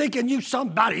 You'll be thinking you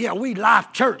somebody. Yeah, we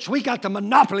Life Church. We got the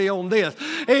monopoly on this.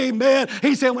 Amen.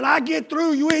 He said, when I get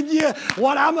through you in you,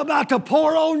 what I'm about to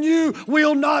pour on you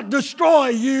will not destroy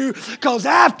you. Because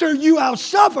after you have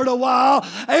suffered a while,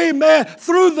 amen,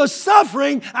 through the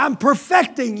suffering, I'm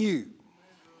perfecting you.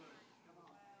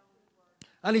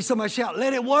 I need somebody to shout,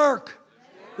 let it work.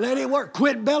 Let it work.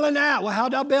 Quit belling out. Well,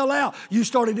 how'd I bell out? You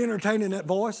started entertaining that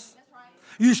voice.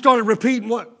 You started repeating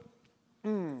what?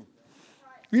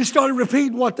 You started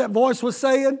repeating what that voice was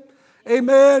saying.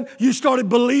 Amen. You started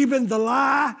believing the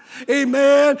lie.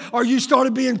 Amen. Or you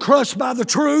started being crushed by the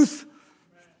truth.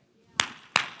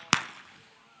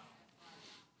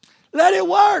 Let it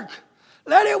work.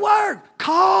 Let it work.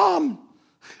 Calm.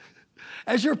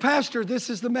 As your pastor, this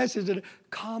is the message.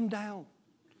 Calm down.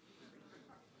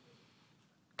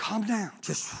 Calm down.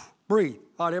 Just breathe.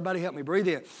 All right, everybody help me. Breathe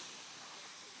in.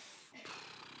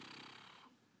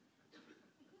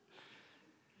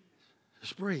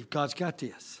 Just breathe. God's got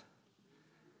this.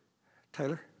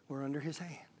 Taylor, we're under his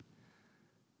hand.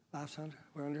 Life's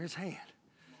we're under his hand.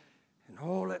 And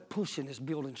all that pushing is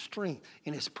building strength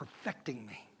and it's perfecting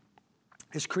me.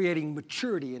 It's creating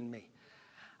maturity in me.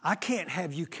 I can't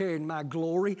have you carrying my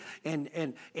glory.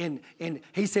 And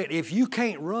he said, if you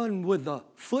can't run with the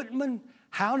footman,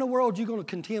 how in the world are you going to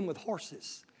contend with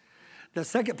horses? The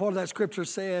second part of that scripture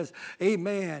says,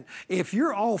 amen, if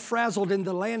you're all frazzled in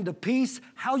the land of peace,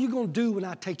 how are you going to do when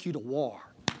I take you to war?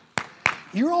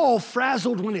 You're all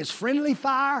frazzled when it's friendly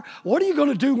fire. What are you going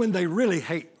to do when they really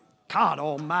hate? God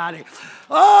Almighty.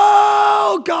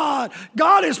 Oh, God.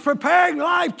 God is preparing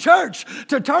Life Church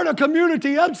to turn a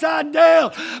community upside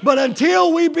down. But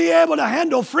until we be able to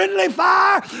handle friendly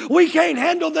fire, we can't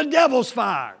handle the devil's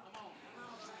fire.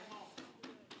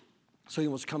 So he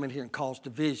wants to come in here and cause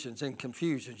divisions and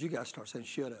confusions. You got to start saying,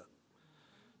 shut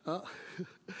up.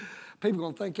 People are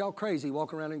going to think y'all crazy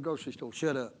walking around in the grocery store.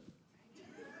 Shut up.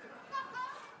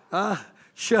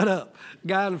 Shut up.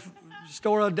 Guy in the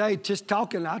store the other day just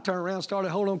talking. I turned around and started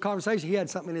holding on conversation. He had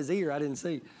something in his ear I didn't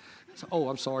see. So, oh,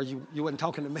 I'm sorry. You wasn't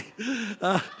talking to me.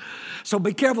 So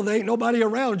be careful. There ain't nobody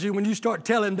around you when you start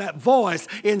telling that voice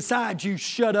inside you,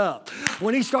 shut up.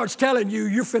 When he starts telling you,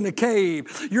 you're finna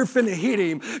cave, you're finna hit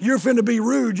him, you're finna be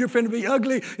rude, you're finna be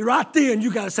ugly, right then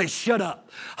you got to say, shut up.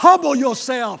 Humble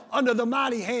yourself under the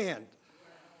mighty hand.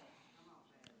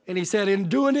 And he said, in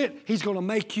doing it, he's going to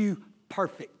make you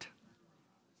perfect.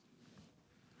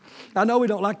 I know we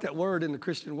don't like that word in the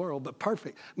Christian world, but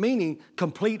perfect, meaning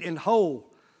complete and whole.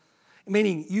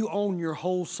 Meaning you own your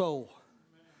whole soul.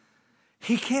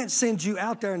 He can't send you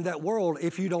out there in that world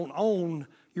if you don't own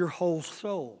your whole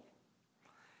soul.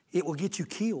 It will get you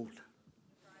killed.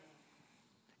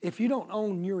 If you don't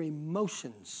own your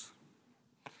emotions,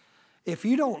 if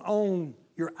you don't own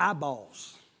your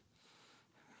eyeballs,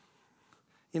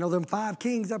 you know them 5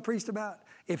 kings I preached about?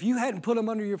 If you hadn't put them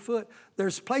under your foot,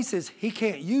 there's places he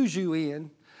can't use you in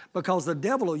because the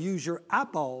devil will use your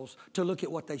eyeballs to look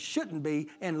at what they shouldn't be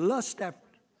and lust after.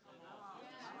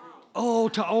 Oh,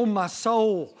 to own my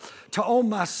soul, to own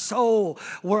my soul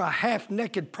where a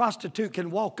half-naked prostitute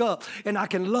can walk up and I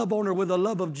can love on her with the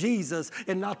love of Jesus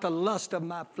and not the lust of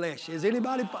my flesh. Is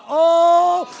anybody?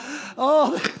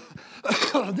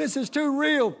 This is too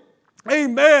real.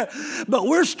 Amen. But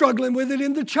we're struggling with it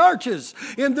in the churches.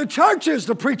 In the churches,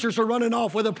 the preachers are running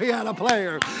off with a piano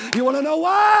player. You want to know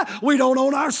why? We don't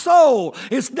own our soul.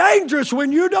 It's dangerous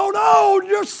when you don't own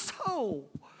your soul.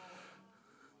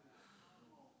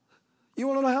 You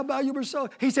want to know how valuable your soul?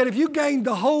 He said, if you gain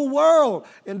the whole world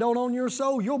and don't own your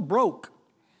soul, you're broke.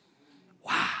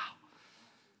 Wow.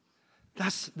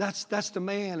 That's the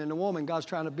man and the woman God's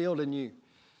trying to build in you.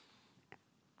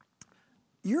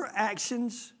 Your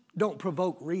actions don't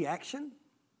provoke reaction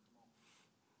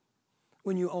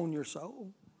when you own your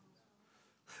soul.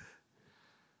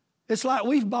 It's like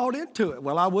we've bought into it.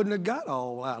 Well, I wouldn't have got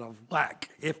all out of whack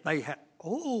if they had.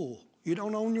 Oh, you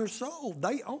don't own your soul.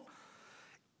 They own.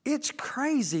 It's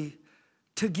crazy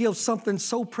to give something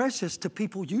so precious to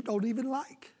people you don't even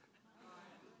like.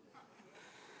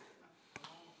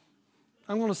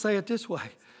 I'm going to say it this way.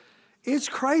 It's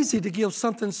crazy to give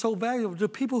something so valuable to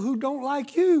people who don't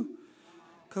like you,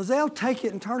 because they'll take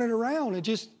it and turn it around and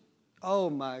just, oh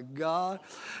my God,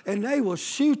 and they will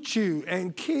shoot you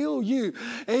and kill you.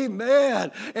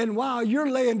 Amen. And while you're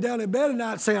laying down in bed at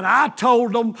night saying, I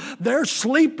told them, they're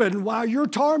sleeping while you're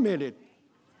tormented.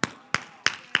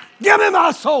 Give me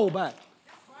my soul back.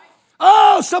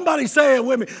 Oh, somebody say it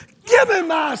with me. Give me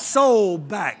my soul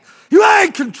back. You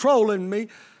ain't controlling me.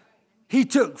 He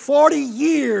took 40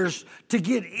 years to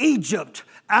get Egypt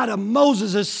out of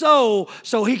Moses' soul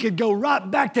so he could go right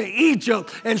back to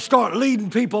Egypt and start leading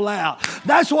people out.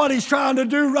 That's what he's trying to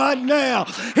do right now.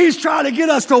 He's trying to get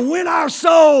us to win our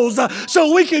souls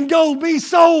so we can go be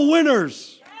soul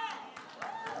winners.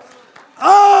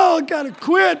 Oh, I got to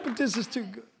quit, but this is too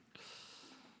good.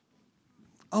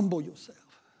 Humble yourself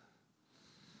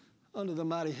under the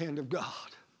mighty hand of God.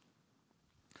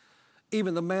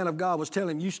 Even the man of God was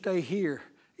telling him, you stay here.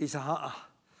 He said,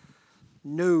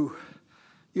 no,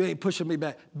 you ain't pushing me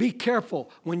back. Be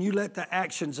careful when you let the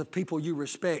actions of people you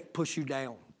respect push you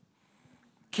down.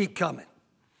 Keep coming.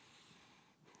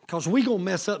 Because we're going to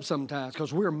mess up sometimes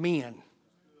because we're men.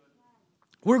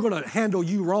 We're going to handle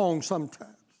you wrong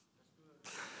sometimes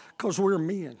because we're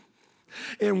men.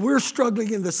 And we're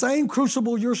struggling in the same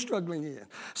crucible you're struggling in.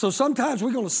 So sometimes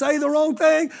we're going to say the wrong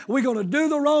thing, we're going to do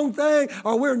the wrong thing,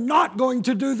 or we're not going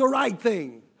to do the right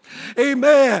thing.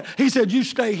 Amen. He said, you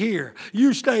stay here.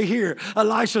 You stay here.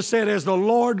 Elisha said, as the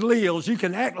Lord lives, you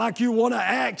can act like you want to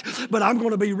act, but I'm going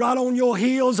to be right on your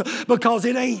heels because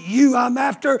it ain't you I'm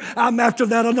after. I'm after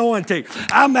that anointing.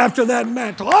 I'm after that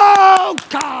mantle. Oh,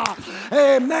 God.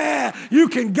 Amen. You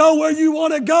can go where you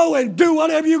want to go and do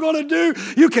whatever you're going to do.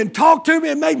 You can talk to me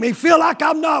and make me feel like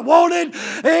I'm not wanted.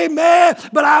 Amen.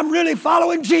 But I'm really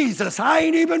following Jesus. I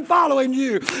ain't even following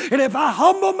you. And if I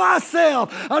humble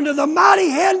myself under the mighty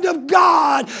hand of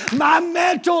God, my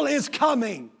mantle is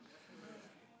coming.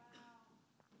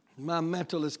 My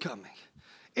mantle is coming.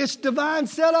 It's divine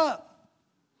setup.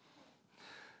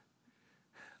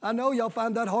 I know y'all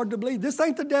find that hard to believe. This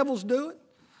ain't the devil's doing.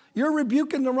 You're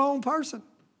rebuking the wrong person.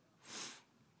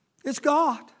 It's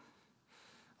God.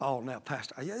 Oh, now,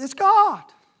 Pastor, it's God.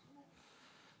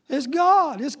 It's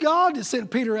God. It's God that sent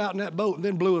Peter out in that boat and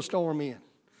then blew a storm in.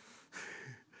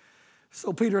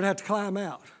 So Peter would have to climb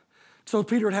out. So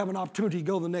Peter would have an opportunity to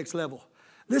go to the next level.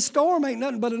 This storm ain't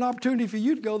nothing but an opportunity for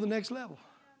you to go to the next level.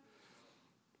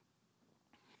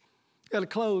 Got to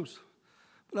close.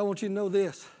 But I want you to know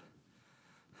this.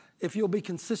 If you'll be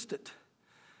consistent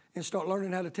and start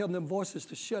learning how to tell them voices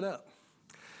to shut up.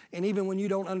 And even when you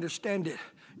don't understand it,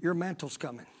 your mantle's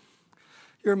coming.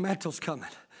 Your mantle's coming.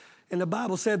 And the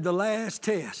Bible said the last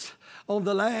test, on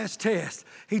the last test,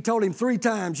 he told him 3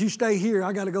 times, you stay here,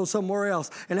 I got to go somewhere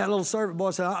else. And that little servant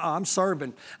boy said, I'm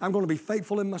serving. I'm going to be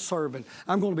faithful in my serving.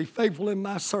 I'm going to be faithful in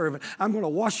my serving. I'm going to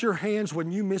wash your hands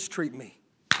when you mistreat me.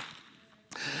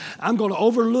 I'm going to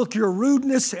overlook your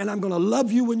rudeness, and I'm going to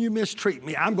love you when you mistreat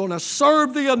me. I'm going to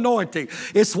serve the anointing.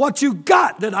 It's what you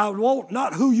got that I want,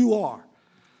 not who you are.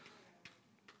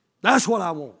 That's what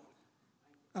I want.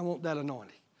 I want that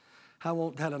anointing. I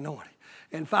want that anointing.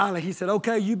 And finally, he said,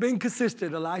 okay, you've been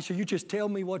consistent, Elisha. You just tell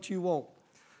me what you want.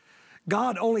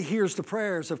 God only hears the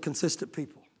prayers of consistent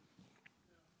people.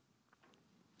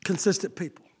 Consistent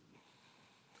people.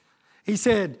 He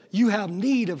said, you have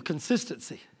need of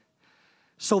consistency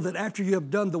so that after you have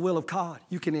done the will of God,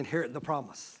 you can inherit the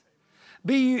promise.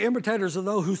 Be ye imitators of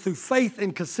those who through faith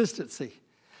and consistency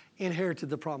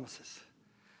inherited the promises.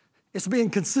 It's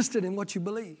being consistent in what you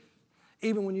believe,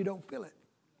 even when you don't feel it.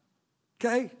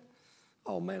 Okay?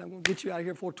 Oh, man, I'm going to get you out of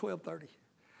here before 12:30. Of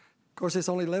course, it's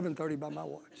only 11:30 by my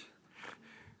watch.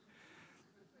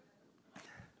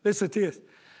 Listen to this.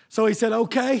 So he said,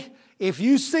 okay, if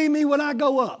you see me when I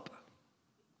go up,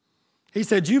 he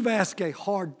said, you've asked a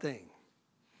hard thing.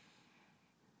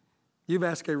 You've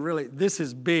asked this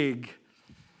is big.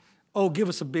 Oh, give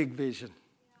us a big vision.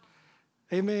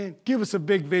 Amen. Give us a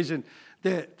big vision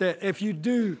that if you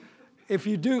do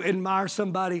admire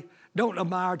somebody, don't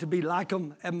admire to be like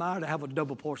them, admire to have a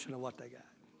double portion of what they got.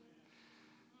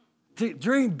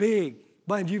 Dream big,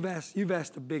 but you've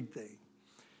asked a big thing.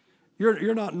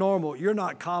 You're not normal, you're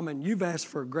not common, you've asked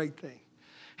for a great thing.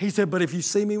 He said, but if you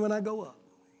see me when I go up,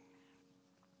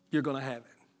 you're going to have it.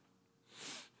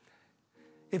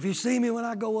 If you see me when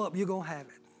I go up, you're going to have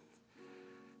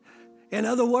it. In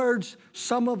other words,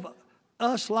 some of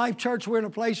us, Life Church, we're in a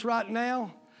place right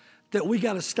now that we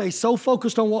got to stay so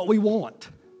focused on what we want.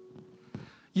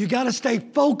 You got to stay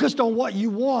focused on what you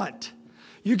want.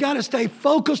 You got to stay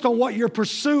focused on what you're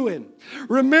pursuing.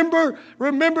 Remember,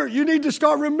 you need to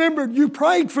start remembering you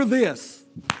prayed for this.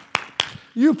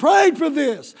 You prayed for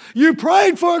this. You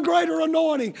prayed for a greater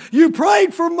anointing. You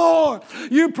prayed for more.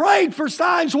 You prayed for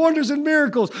signs, wonders, and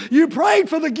miracles. You prayed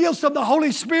for the gifts of the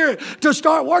Holy Spirit to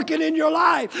start working in your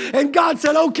life. And God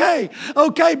said, okay,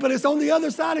 but it's on the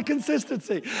other side of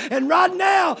consistency. And right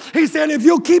now, He said, if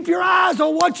you'll keep your eyes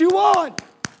on what you want,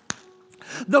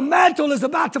 the mantle is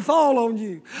about to fall on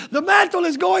you. The mantle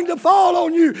is going to fall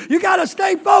on you. You got to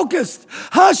stay focused.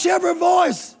 Hush every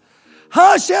voice.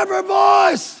 Hush every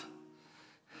voice.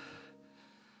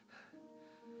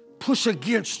 Push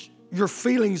against your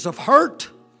feelings of hurt,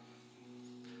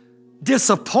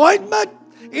 disappointment.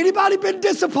 Anybody been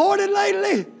disappointed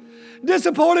lately?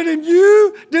 Disappointed in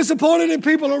you, disappointed in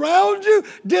people around you,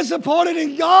 disappointed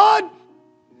in God.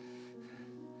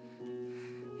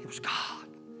 It was God.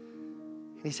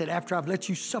 And He said, after I've let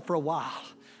you suffer a while,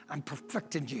 I'm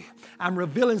perfecting you. I'm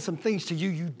revealing some things to you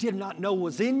you did not know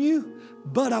was in you,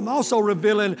 but I'm also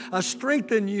revealing a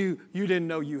strength in you you didn't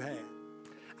know you had.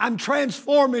 I'm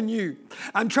transforming you.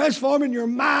 I'm transforming your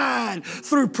mind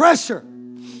through pressure.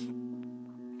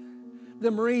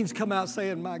 The Marines come out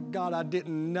saying, my God, I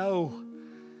didn't know.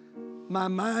 My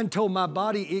mind told my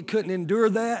body it couldn't endure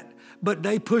that, but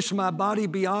they pushed my body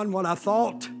beyond what I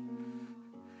thought.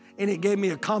 And it gave me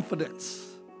a confidence.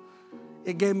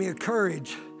 It gave me a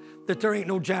courage that there ain't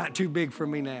no giant too big for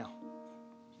me now.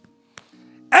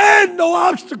 And no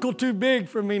obstacle too big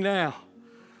for me now.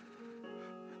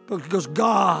 Because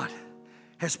God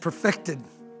has perfected.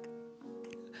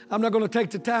 I'm not going to take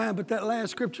the time, but that last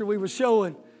scripture we were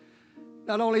showing,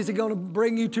 not only is He going to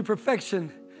bring you to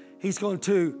perfection, He's going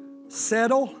to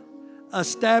settle,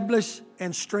 establish,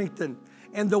 and strengthen.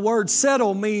 And the word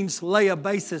settle means lay a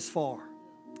basis for.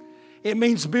 It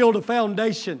means build a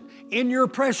foundation. In your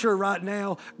pressure right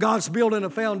now, God's building a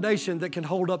foundation that can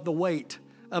hold up the weight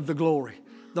of the glory.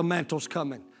 The mantle's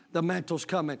coming. The mantle's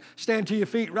coming. Stand to your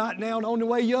feet right now, and on the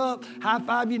way up, high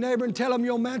five your neighbor and tell them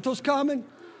your mantle's coming.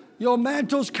 Your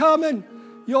mantle's coming.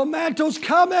 Your mantle's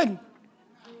coming.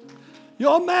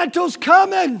 Your mantle's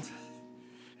coming.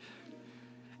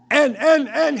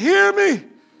 And hear me.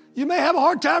 You may have a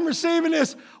hard time receiving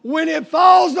this. When it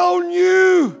falls on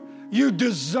you, you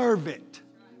deserve it.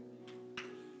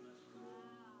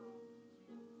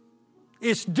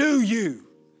 It's due you.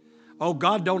 Oh,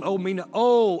 God don't owe me no.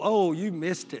 Oh, you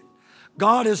missed it.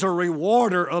 God is a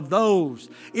rewarder of those.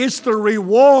 It's the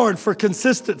reward for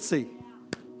consistency.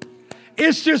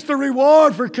 It's just the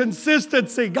reward for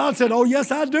consistency. God said, oh,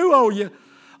 yes, I do owe you.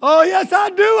 Oh, yes,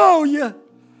 I do owe you.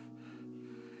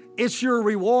 It's your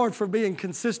reward for being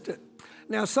consistent.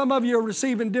 Now, some of you are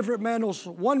receiving different mantles.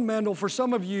 One mantle for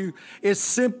some of you is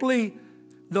simply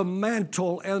the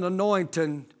mantle and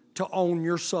anointing to own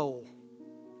your soul.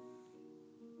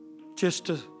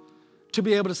 Just to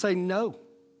be able to say no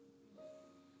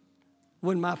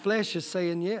when my flesh is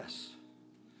saying yes.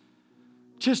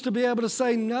 Just to be able to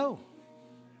say no.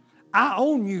 I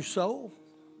own you, soul.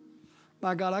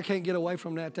 My God, I can't get away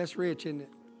from that. That's rich, isn't it?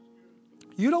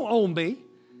 You don't own me.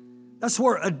 That's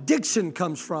where addiction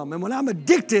comes from. And when I'm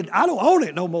addicted, I don't own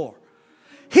it no more.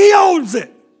 He owns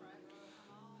it.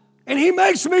 And He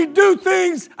makes me do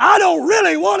things I don't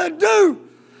really want to do.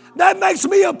 That makes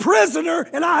me a prisoner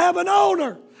and I have an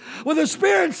owner. Well, the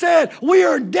Spirit said, we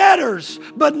are debtors,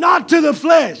 but not to the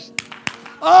flesh.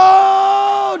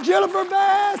 Oh, Jennifer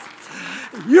Bass,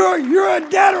 you're a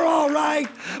debtor, all right,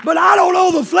 but I don't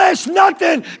owe the flesh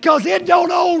nothing because it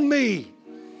don't own me.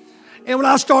 And when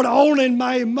I start owning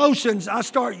my emotions, I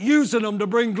start using them to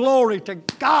bring glory to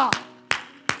God.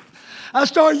 I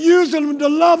start using them to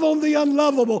love on the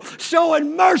unlovable,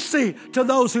 showing mercy to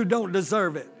those who don't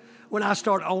deserve it. When I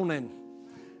start owning,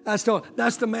 that's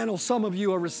the mantle some of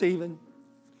you are receiving.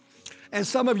 And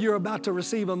some of you are about to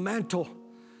receive a mantle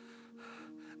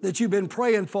that you've been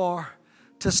praying for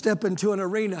to step into an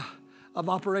arena of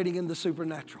operating in the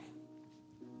supernatural.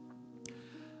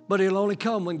 But it'll only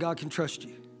come when God can trust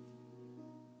you.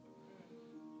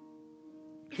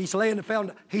 He's laying the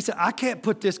foundation. He said, I can't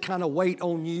put this kind of weight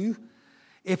on you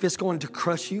if it's going to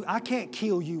crush you. I can't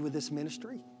kill you with this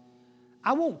ministry.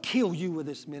 I won't kill you with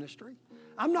this ministry.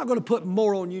 I'm not going to put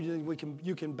more on you than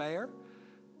you can bear.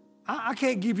 I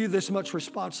can't give you this much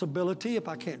responsibility if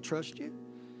I can't trust you,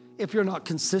 if you're not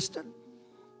consistent.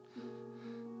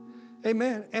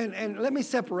 Amen. And let me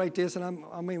separate this, and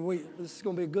this is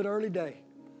going to be a good early day.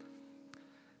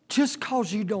 Just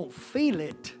because you don't feel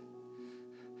it,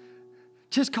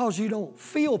 just because you don't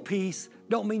feel peace,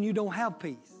 don't mean you don't have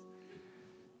peace.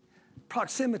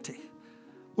 Proximity.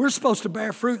 We're supposed to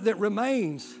bear fruit that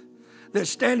remains. That's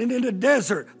standing in the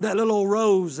desert. That little old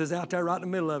rose is out there right in the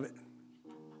middle of it.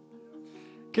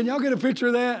 Can y'all get a picture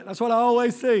of that? That's what I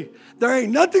always see. There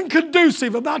ain't nothing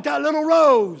conducive about that little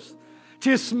rose.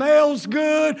 Just smells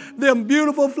good. Them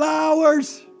beautiful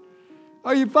flowers.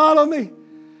 Are you following me?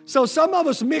 So some of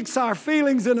us mix our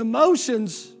feelings and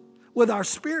emotions with our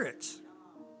spirits.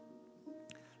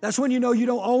 That's when you know you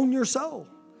don't own your soul.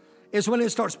 It's when it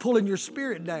starts pulling your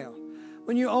spirit down.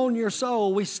 When you own your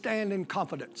soul, we stand in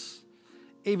confidence.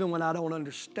 Even when I don't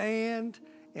understand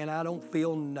and I don't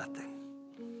feel nothing.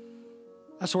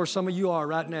 That's where some of you are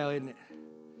right now, isn't it?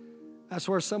 That's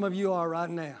where some of you are right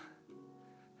now.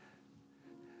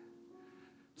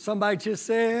 Somebody just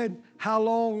said, how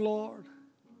long, Lord?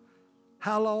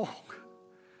 How long?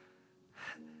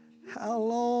 How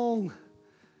long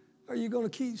are you going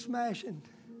to keep smashing?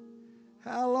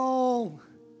 How long?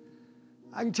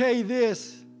 I can tell you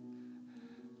this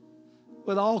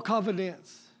with all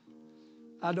confidence.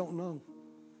 I don't know.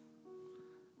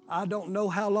 I don't know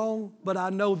how long, but I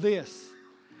know this.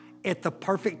 At the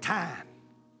perfect time,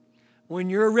 when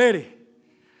you're ready,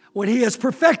 when He has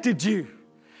perfected you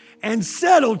and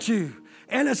settled you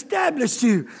and established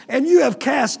you, and you have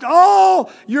cast all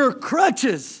your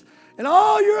crutches and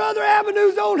all your other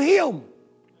avenues on Him,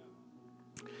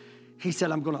 He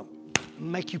said, I'm going to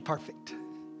make you perfect.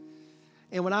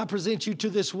 And when I present you to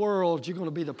this world, you're going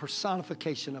to be the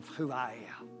personification of who I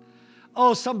am.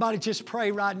 Oh, somebody just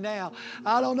pray right now.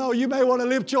 I don't know, you may want to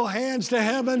lift your hands to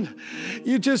heaven.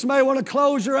 You just may want to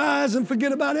close your eyes and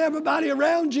forget about everybody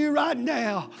around you right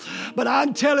now. But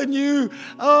I'm telling you,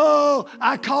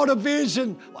 I caught a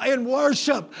vision in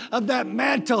worship of that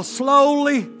mantle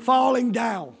slowly falling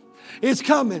down. It's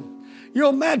coming.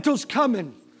 Your mantle's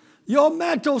coming. Your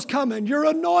mantle's coming. Your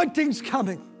anointing's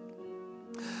coming.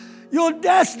 Your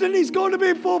destiny's going to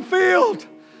be fulfilled.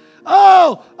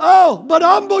 But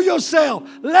humble yourself.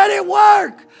 Let it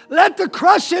work. Let the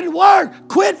crushing work.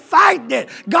 Quit fighting it.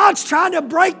 God's trying to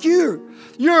break your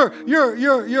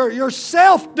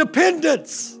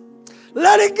self-dependence.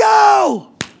 Let it go.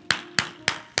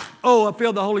 Oh, I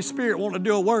feel the Holy Spirit wanting to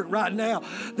do a work right now.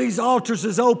 These altars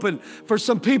is open for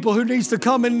some people who needs to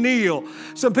come and kneel.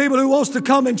 Some people who wants to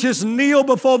come and just kneel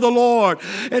before the Lord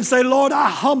and say, Lord, I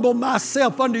humble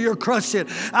myself under your crushing.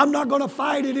 I'm not going to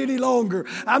fight it any longer.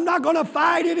 I'm not going to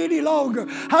fight it any longer.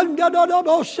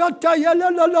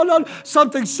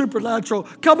 Something supernatural.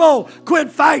 Come on,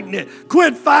 quit fighting it.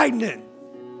 Quit fighting it.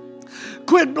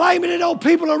 Quit blaming it on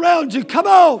people around you. Come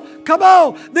on, come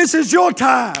on. This is your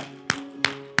time.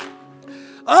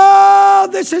 Oh,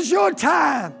 this is your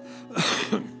time.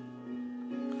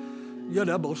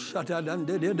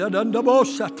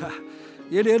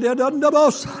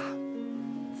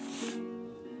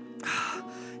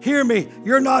 Hear me,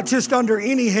 you're not just under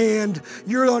any hand,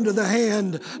 you're under the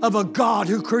hand of a God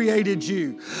who created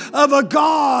you, of a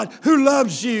God who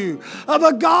loves you, of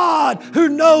a God who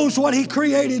knows what He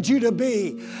created you to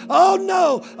be. Oh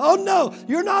no,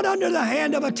 you're not under the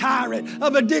hand of a tyrant,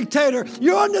 of a dictator.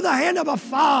 You're under the hand of a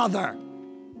Father.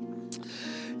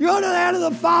 You're under the hand of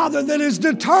the Father that is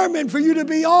determined for you to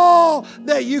be all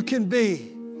that you can be.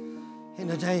 In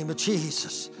the name of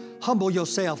Jesus. Humble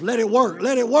yourself. Let it work.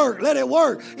 Let it work. Let it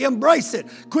work. Embrace it.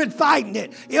 Quit fighting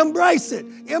it. Embrace it.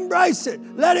 Embrace it.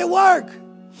 Let it work.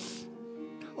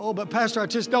 Oh, but Pastor, I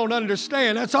just don't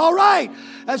understand. That's all right.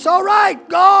 That's all right.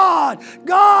 God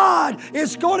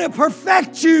is going to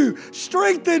perfect you,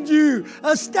 strengthen you,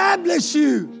 establish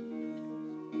you.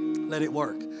 Let it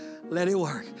work. Let it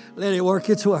work. Let it work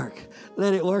its work.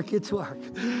 Let it work its work.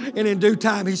 And in due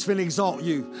time, He's finna exalt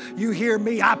you. You hear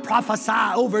me? I prophesy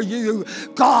over you.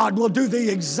 God will do the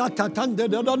exact.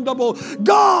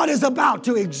 God is about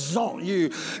to exalt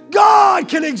you. God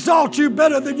can exalt you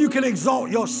better than you can exalt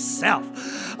yourself.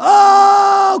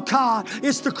 Oh, God.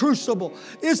 It's the crucible.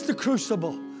 It's the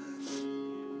crucible.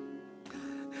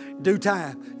 Due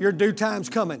time. Your due time's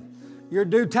coming. Your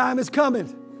due time is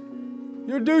coming.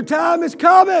 Your due time is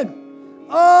coming.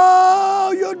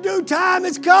 Oh, your due time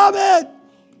is coming.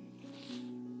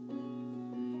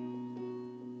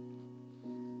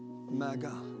 My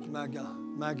God, my God,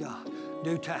 my God.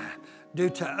 Due time, due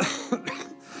time.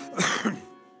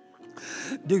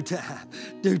 Due time,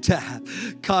 due time.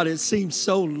 God, it seems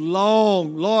so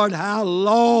long. Lord, how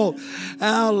long?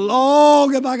 How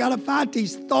long have I got to fight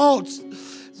these thoughts,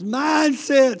 these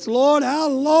mindsets? Lord, how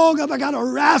long have I got to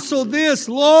wrestle this?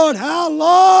 Lord, how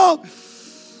long?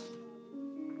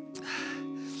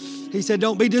 He said,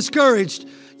 don't be discouraged.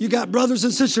 You got brothers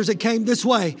and sisters that came this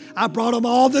way. I brought them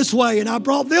all this way, and I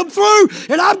brought them through,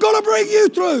 and I'm going to bring you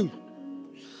through.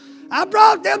 I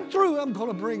brought them through. I'm going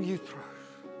to bring you through.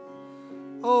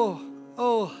 Oh,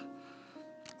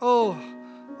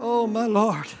 my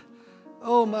Lord.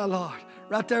 Oh, my Lord.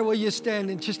 Right there where you're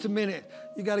standing, just a minute.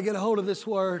 You got to get a hold of this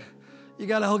word. You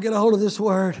got to get a hold of this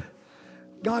word.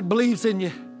 God believes in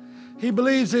you. He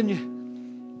believes in you.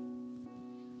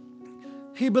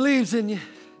 He believes in you.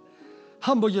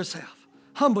 Humble yourself.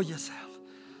 Humble yourself.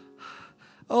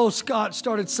 Oh, Scott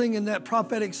started singing that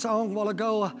prophetic song a while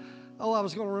ago. I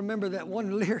was going to remember that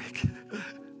one lyric.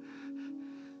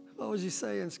 What was he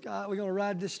saying, Scott? We're going to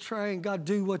ride this train. God,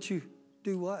 do what you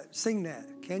do. What? Sing that.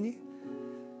 Can you?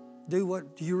 Do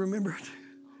what? Do you remember it?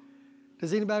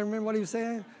 Does anybody remember what he was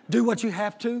saying? Do what you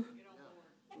have to.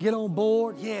 Get on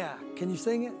board. Yeah. Can you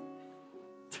sing it?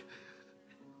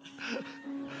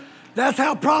 That's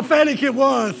how prophetic it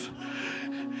was.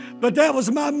 But that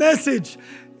was my message.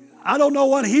 I don't know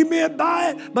what he meant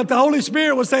by it, but the Holy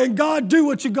Spirit was saying, God, do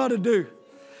what you got to do.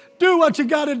 Do what you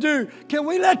got to do. Can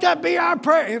we let that be our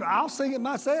prayer? I'll sing it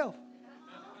myself.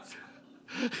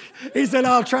 He said,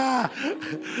 I'll try.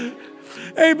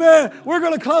 Amen. We're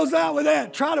going to close out with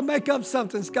that. Try to make up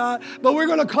something, Scott. But we're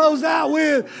going to close out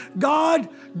with, God,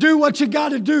 do what you got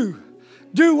to do.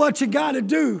 Do what you got to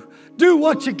do. Do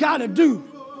what you got to do.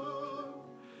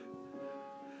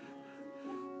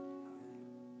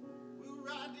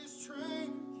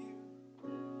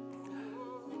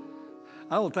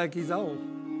 I don't think he's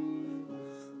on.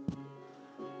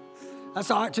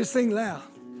 That's all right. Just sing loud.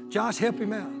 Josh, help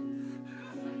him out.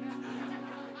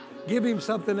 Give him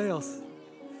something else.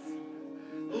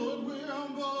 Lord, we're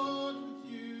on board with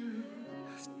you.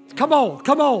 Come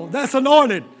on. That's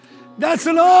anointed. That's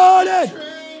anointed.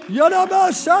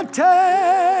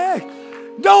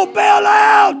 Yadabashate. Don't bail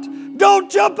out. Don't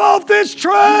jump off this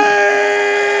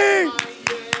train.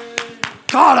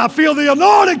 God, I feel the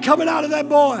anointing coming out of that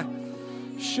boy.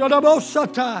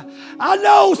 I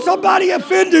know somebody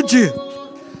offended you.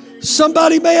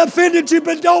 Somebody may have offended you,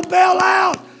 but don't bail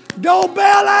out. Don't bail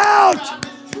out.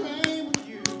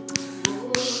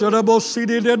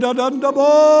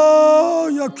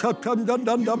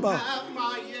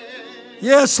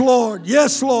 Yes, Lord.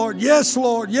 Yes, Lord. Yes,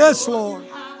 Lord. Yes, Lord.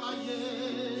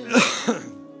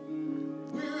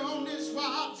 We're on this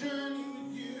wild journey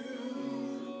with you.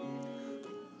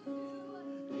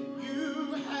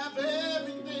 You have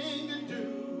everything to do.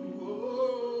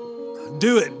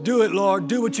 Do it, Lord.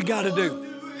 Do what you got to do.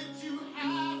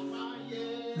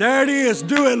 There it is.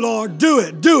 Do it, Lord. Do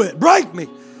it. Break me.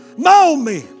 Mold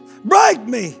me. Break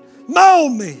me.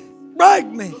 Mold me. Break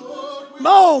me.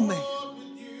 Mold me.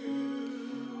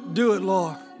 Do it,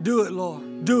 Lord. Do it,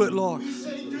 Lord. Do it, Lord.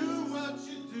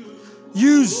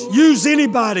 Use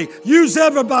anybody. Use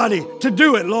everybody to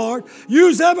do it, Lord.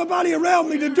 Use everybody around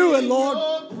me to do it, Lord.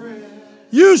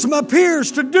 Use my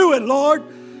peers to do it, Lord.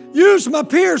 Use my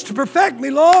peers to perfect me,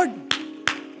 Lord.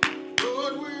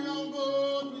 Lord, we're on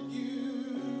board with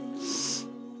you.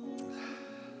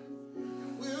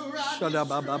 We'll ride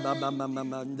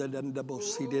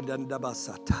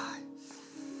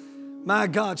My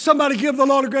God, somebody give the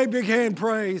Lord a great big hand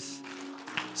praise.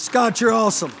 Scott, you're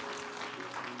awesome.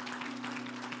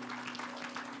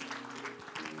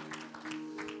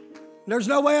 There's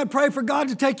no way I'd pray for God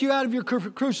to take you out of your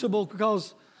crucible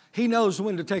because He knows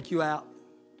when to take you out.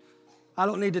 I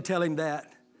don't need to tell Him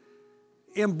that.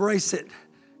 Embrace it,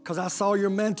 because I saw your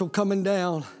mantle coming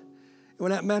down.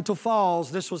 When that mantle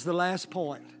falls, this was the last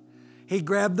point. He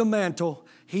grabbed the mantle,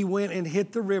 he went and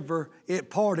hit the river, it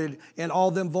parted, and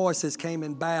all them voices came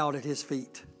and bowed at His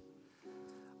feet.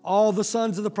 All the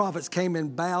sons of the prophets came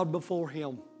and bowed before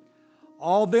Him.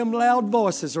 All them loud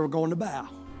voices are going to bow.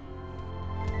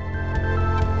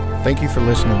 Thank you for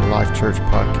listening to Life Church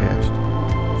Podcast.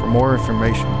 For more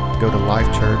information, go to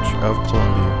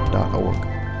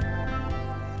lifechurchofcolumbia.org.